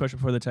the last question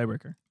before the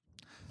tiebreaker.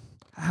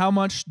 How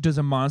much does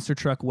a monster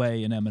truck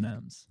weigh in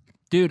M&M's?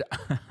 Dude,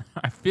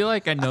 I feel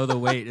like I know the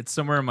weight. It's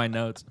somewhere in my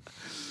notes.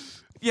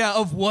 Yeah,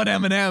 of what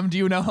M&M? Do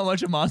you know how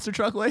much a monster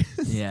truck weighs?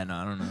 Yeah, no,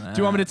 I don't know that. Do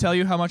you want me to tell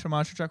you how much a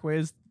monster truck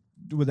weighs?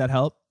 Would that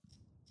help?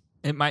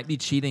 It might be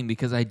cheating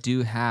because I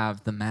do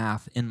have the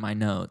math in my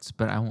notes,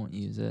 but I won't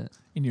use it.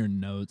 In your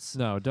notes.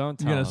 No, don't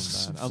You're tell gonna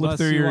him that. flip Unless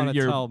through you your- want to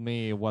your- tell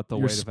me what the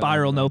Your weight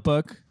spiral of an M&M.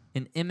 notebook.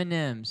 in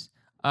M&Ms.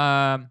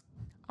 I'm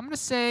gonna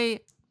say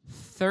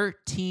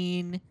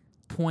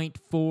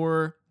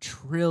 13.4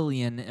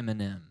 trillion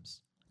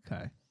M&Ms.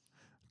 Okay.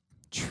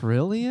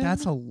 Trillion?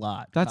 That's a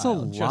lot. That's Kyle. a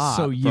lot. Just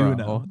so you bro.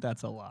 know,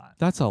 that's a lot.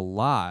 That's a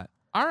lot.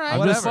 All right,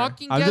 I'm just-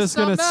 fucking I'm guess just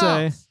gonna something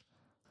say- else.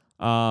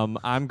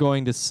 I'm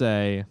going to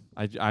say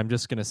I'm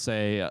just gonna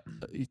say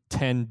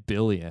 10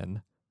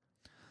 billion.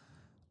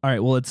 All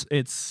right. Well, it's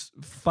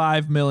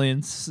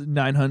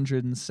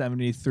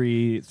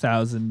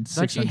 5,973,626.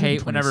 Don't you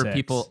hate whenever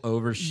people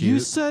overshoot? You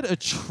said a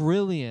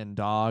trillion,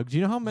 dog. Do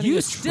you know how many You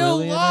a still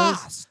trillion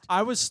lost. is?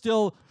 I was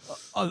still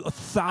a I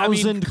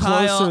thousand mean,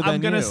 Kyle, closer than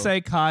I'm gonna you.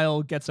 say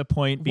Kyle gets a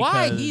point because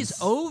Why?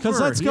 He's over.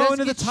 Because let's He go doesn't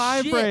into the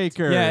get shit.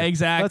 tiebreaker. Yeah,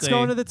 exactly. Let's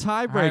go into the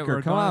tiebreaker.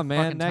 we're Come going on, to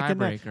man. fucking Neck and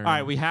neck. tiebreaker. All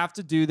right, we have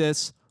to do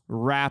this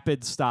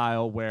rapid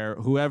style where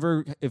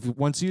if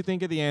once you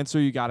think of the answer,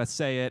 you got to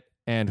say it,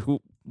 and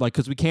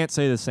because we can't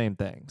say the same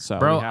thing. So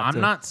Bro, we have I'm to-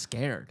 not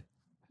scared.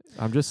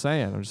 I'm just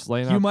saying. I'm just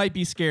laying You out. might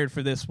be scared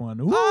for this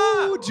one.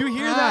 Ooh, did you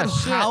hear that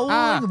shit.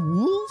 howling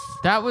wolf?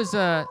 That was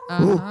a.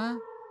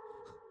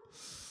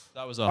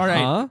 That was a All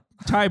right.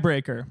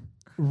 Tiebreaker.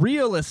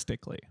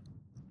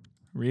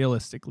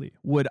 Realistically,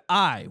 would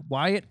I,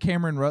 Wyatt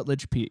Cameron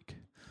Rutledge Peak,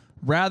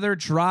 rather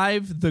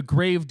drive the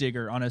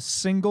Gravedigger on a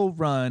single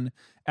run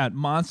at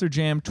Monster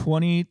Jam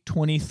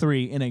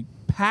 2023 in a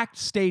packed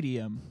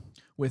stadium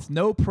with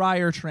no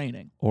prior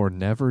training, or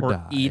never or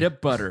die. eat a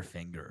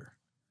Butterfinger.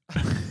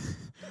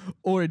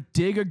 or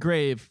dig a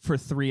grave for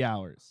 3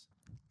 hours?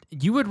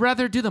 You would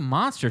rather do the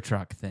monster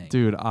truck thing.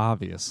 Dude,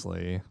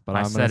 obviously. But I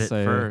I'm said gonna it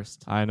say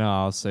first. I know.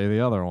 I'll say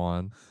the other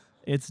one.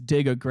 It's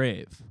dig a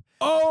grave.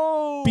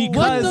 Oh, What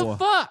Because the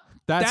fuck?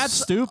 That's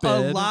stupid.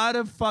 A lot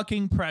of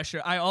fucking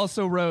pressure. I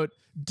also wrote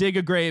dig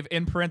a grave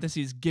in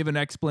parentheses, give an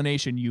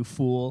explanation, you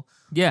fool.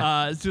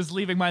 Yeah. It's just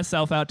leaving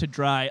myself out to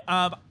dry.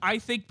 I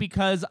think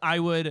because I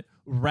would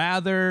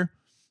rather,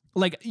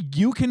 like,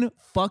 you can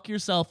fuck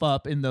yourself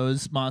up in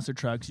those monster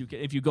trucks. You can,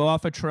 if you go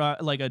off a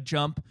truck, like a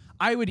jump,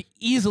 I would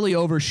easily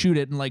overshoot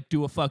it and like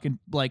do a fucking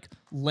like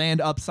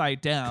land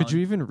upside down. Could you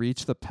even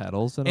reach the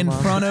pedals in a in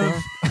monster front of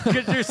truck?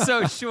 Because you're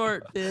so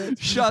short, bitch.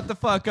 Shut the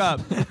fuck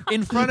up.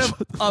 In front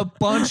of a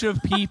bunch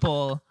of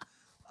people,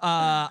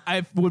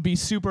 I would be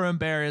super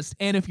embarrassed.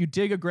 And if you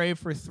dig a grave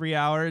for 3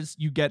 hours,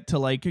 you get to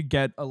like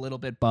get a little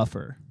bit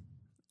buffer.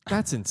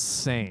 That's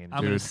insane, dude.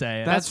 I'm gonna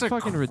say it. That's a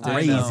fucking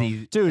ridiculous.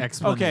 crazy Dude,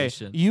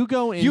 explanation. okay, you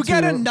go into You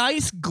get a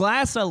nice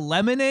glass of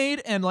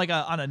lemonade and like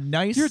on a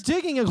nice. You're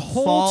digging a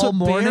hole fall to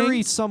morning.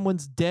 bury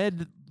someone's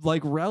dead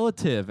like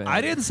relative. In I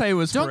it. didn't say it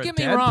was Don't for get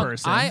a me dead wrong.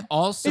 person. I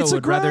also It's a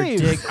would rather grave.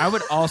 dig. I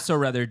would also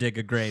rather dig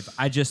a grave.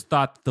 I just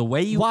thought the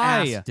way you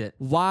Why? asked it.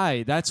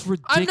 Why? That's I'm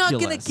ridiculous.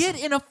 not gonna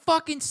get in a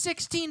fucking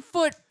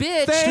 16-foot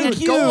bitch Thank and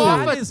you. go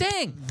off That a is-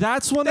 thing.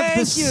 That's one of the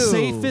Thank you.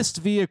 safest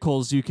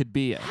vehicles you could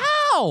be in.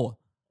 How?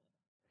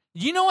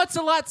 You know what's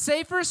a lot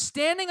safer?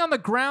 Standing on the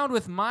ground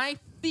with my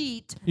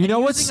feet You and know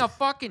using what's- a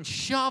fucking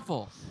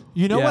shovel.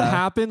 You know what Yeah.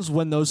 happens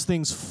when those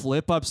things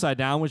flip upside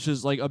down, which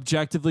is like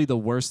objectively the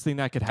worst thing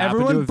that could happen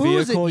Everyone to a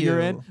boos at vehicle you're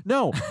you. in?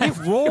 No, it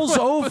rolls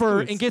over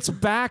boos. and gets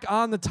back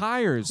on the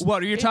tires.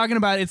 What are you talking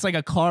about? It's like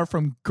a car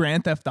from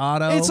Grand Theft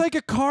Auto. It's like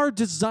a car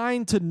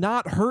designed to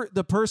not hurt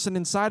the person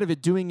inside of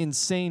it doing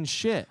insane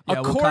shit.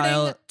 Yeah, well, According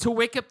Kyle- to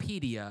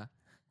Wikipedia,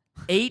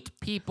 8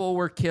 people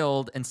were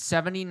killed and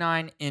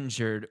 79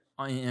 injured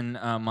in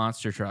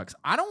monster trucks.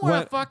 I don't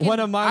want to fucking. when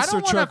a monster I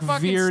don't truck wanna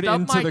fucking veered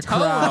stub into my the toe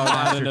in a crowd at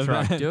monster an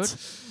truck, event. dude.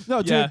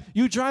 No, dude, Yeah.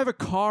 you drive a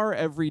car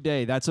every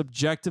day. That's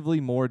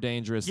objectively more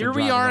dangerous Here than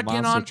we driving are a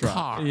again monster on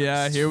truck. cars.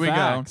 Yeah, here we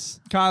Facts.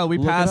 go. Kyle, we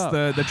Look it passed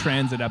up. the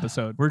transit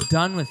episode. We're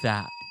done with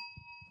that.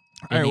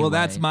 All right, well,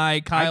 that's Anyway, my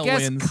Kyle I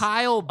guess wins.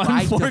 Kyle,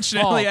 by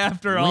Unfortunately, default,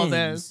 after all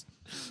wins.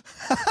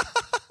 this.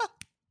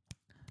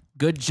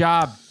 Good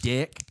job,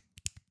 Dick.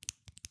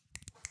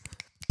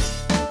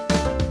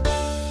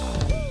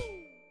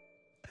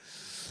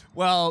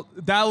 Well,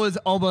 that was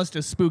almost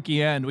a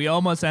spooky end. We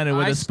almost ended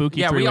with a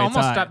spooky Yeah, we three-way almost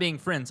tie. stopped being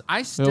friends.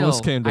 I still,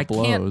 almost came to I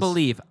can't blows.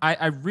 believe.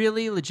 I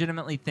really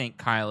legitimately think,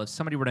 Kyle, if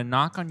somebody were to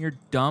knock on your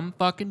dumb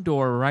fucking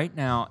door right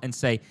now and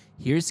say,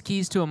 here's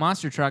keys to a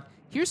monster truck,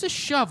 here's a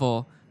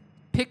shovel,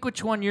 pick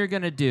which one you're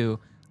going to do,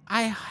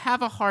 I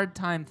have a hard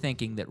time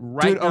thinking that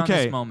right Dude, now in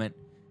okay. this moment,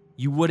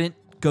 you wouldn't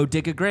go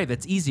dig a grave.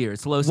 It's easier.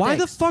 It's low stakes. Why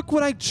the fuck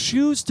would I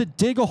choose to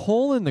dig a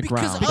hole in the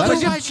Because ground?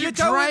 otherwise you're you're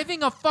going-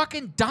 driving a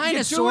fucking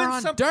dinosaur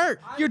on dirt.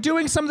 You're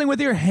doing something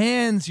with your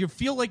hands. You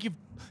feel like you've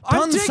I'm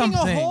done digging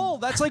something. a hole.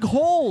 That's like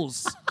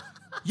holes.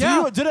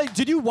 Yeah.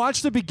 Did you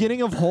watch the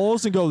beginning of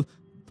Holes and go,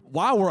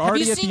 wow, we're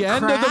already you at seen the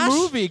end of the Crash?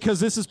 movie because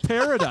this is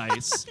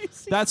paradise.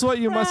 That's what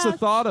you must have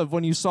thought of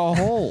when you saw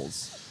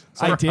Holes.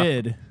 I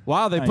did.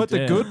 Wow, they I put the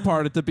did. good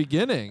part at the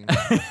beginning.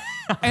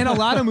 And a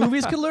lot of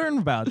movies could learn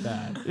about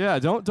that. Yeah,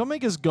 don't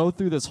make us go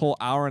through this whole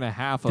hour and a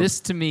half of This,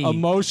 to me,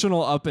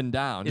 emotional up and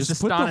down. It's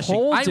Just put the astonishing.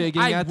 hole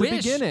digging I at wish, the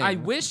beginning. I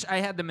wish I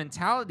had the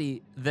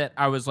mentality that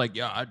I was like,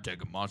 yeah, I'd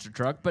take a monster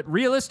truck. But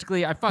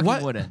realistically, I fucking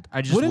wouldn't.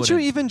 I just wouldn't.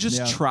 wouldn't. You even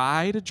just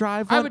try to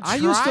drive one? I would try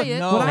used to, it.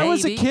 No. When I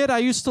was a maybe. kid, I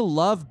used to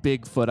love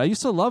Bigfoot. I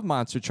used to love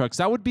monster trucks.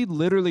 That would be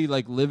literally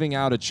like living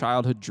out a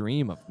childhood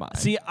dream of mine.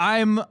 See,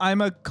 I'm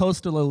a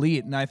coastal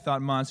elite, and I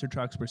thought monster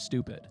trucks were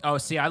stupid. Oh,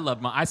 see,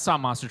 I saw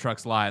monster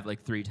trucks live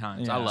like 3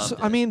 times. Yeah. I loved it.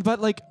 I mean,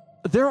 but like,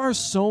 there are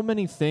so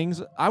many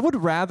things. I would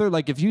rather,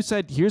 like, if you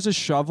said, here's a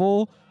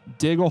shovel,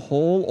 dig a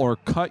hole, or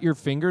cut your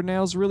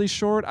fingernails really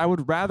short, I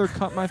would rather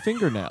cut my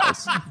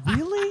fingernails.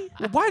 Really?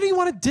 Why do you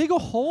want to dig a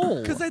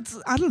hole? Because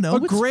I don't know. A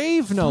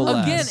grave, no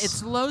less. Again,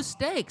 it's low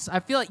stakes. I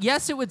feel like,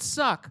 yes, it would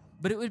suck,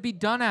 but it would be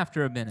done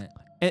after a minute.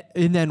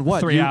 And then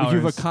what? 3 hours.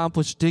 You've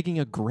accomplished digging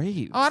a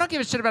grave. Oh, I don't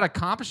give a shit about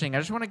accomplishing. I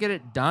just want to get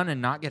it done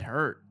and not get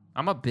hurt.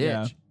 I'm a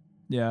bitch.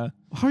 Yeah.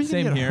 How are you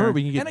Same going to get here. hurt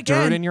when you get And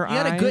again, dirt in your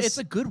eyes? it's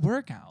a good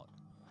workout.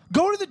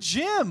 Go to the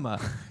gym.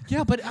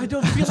 Yeah, but I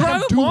don't feel like Drive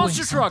I'm a doing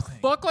monster truck.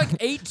 something. Fuck like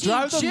 18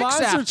 Drive the chicks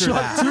monster after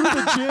truck that.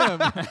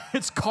 to the gym.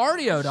 It's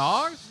cardio,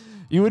 dog.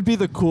 You would be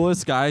the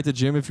coolest guy at the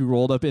gym if you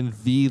rolled up in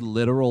the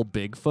literal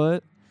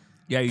Bigfoot.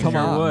 Yeah, you Come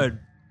on. would.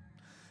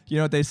 You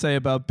know what they say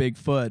about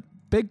Bigfoot?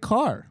 Big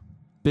car.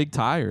 Big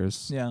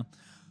tires. Yeah.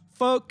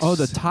 Folks. Oh,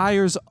 the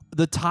tires.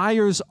 The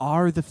tires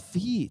are the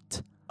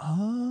feet.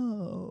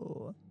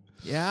 Oh.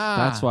 Yeah.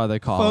 That's why they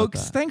call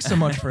Folks, it that. thanks so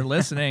much for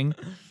listening.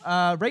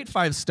 Rate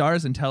 5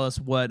 stars and tell us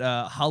what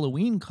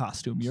Halloween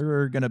costume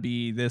you're going to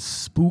be this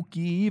spooky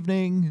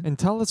evening. And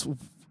tell us,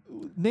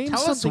 name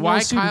Tell us something why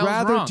else you'd Kyle's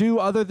rather wrong. do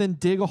other than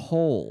dig a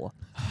hole.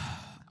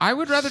 I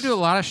would rather do a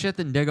lot of shit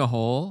than dig a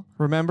hole.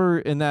 Remember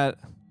in that,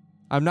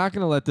 I'm not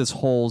going to let this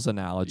holes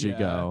analogy Yeah.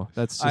 go.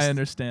 That's just, I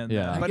understand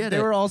yeah. that. I But get they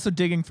it. were also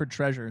digging for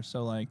treasure,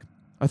 so like...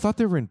 I thought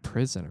they were in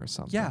prison or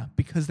something. Yeah,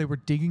 because they were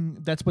digging...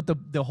 That's what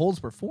the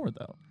holes were for,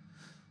 though.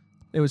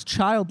 It was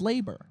child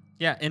labor.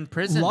 Yeah, in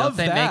prison, Love don't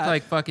they that. make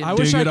like fucking... I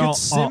wish Dig I it could all-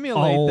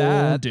 simulate all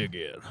that. Dig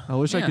it. I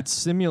wish I Yeah. could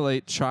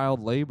simulate child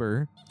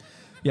labor.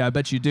 Yeah, I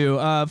bet you do.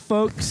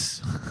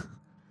 Folks...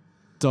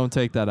 Don't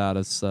take that out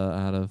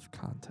of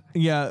context.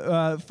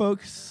 Yeah,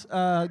 folks,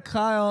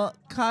 Kyle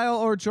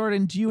or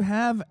Jordan, do you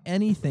have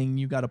anything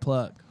you got to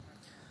plug?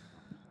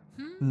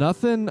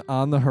 Nothing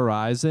on the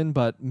horizon,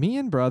 but me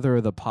and Brother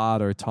of the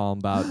Pod are talking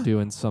about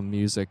doing some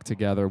music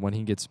together when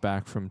he gets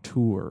back from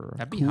tour.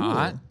 That'd be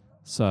hot.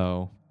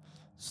 So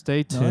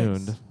stay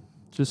tuned. Nice.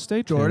 Just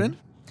stay Jordan?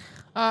 tuned.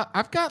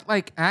 I've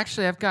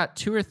got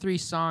 2 or 3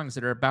 songs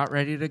that are about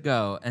ready to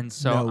go, and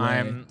so No way.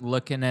 I'm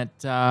looking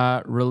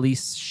at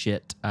release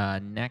shit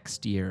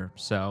next year.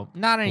 So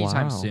not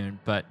anytime Wow. soon,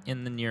 but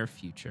in the near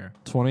future.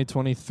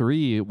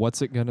 2023,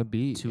 what's it going to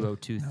be?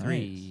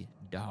 2023,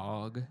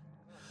 dog.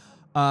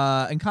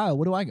 And Kyle,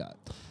 what do I got?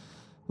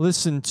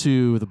 Listen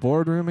to The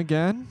Boardroom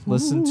again.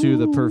 Listen to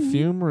The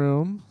Perfume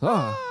Room.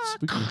 Oh,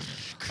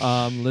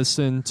 spooky.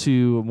 Listen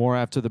to more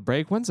after the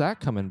break. When's that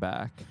coming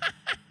back?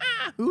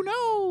 Who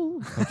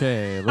knows?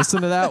 Okay,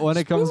 listen to that when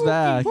it comes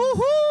back.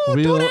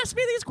 Woohoo! Don't ask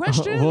me these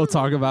questions. We'll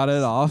talk about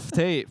it off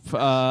tape.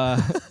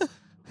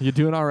 You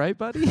doing all right,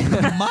 buddy?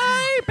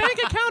 My bank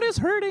account is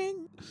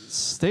hurting.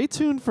 Stay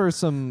tuned for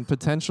some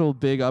potential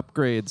big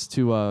upgrades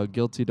to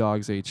Guilty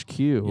Dogs HQ.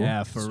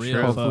 Yeah, for It's real,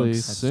 true. Hopefully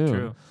folks. That's soon.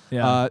 true.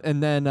 Yeah.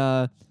 And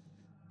then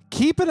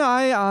keep an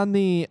eye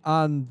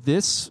on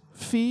this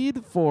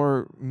feed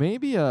for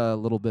maybe a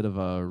little bit of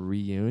a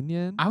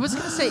reunion. I was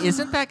gonna say,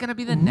 isn't that gonna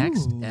be the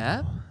next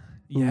ep?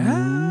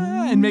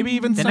 Yeah, and maybe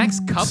even The some,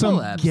 next couple some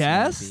eps,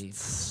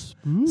 guests,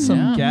 maybe. some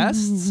Yeah.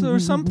 guests or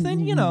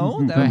something. You know,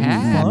 that would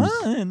Perhaps.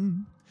 be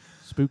fun.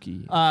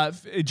 Spooky.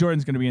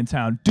 Jordan's gonna be in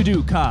town.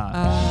 Do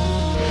ka.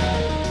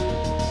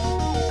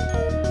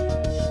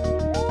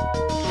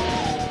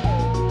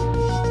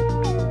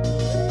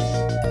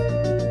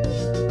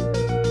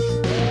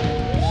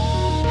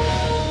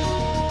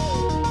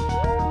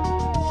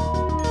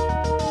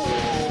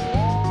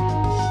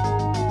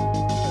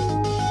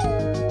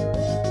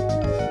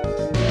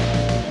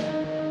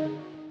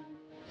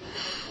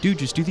 Dude,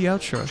 just do the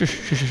outro.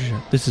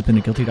 This has been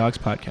a Guilty Dogs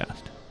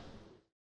podcast.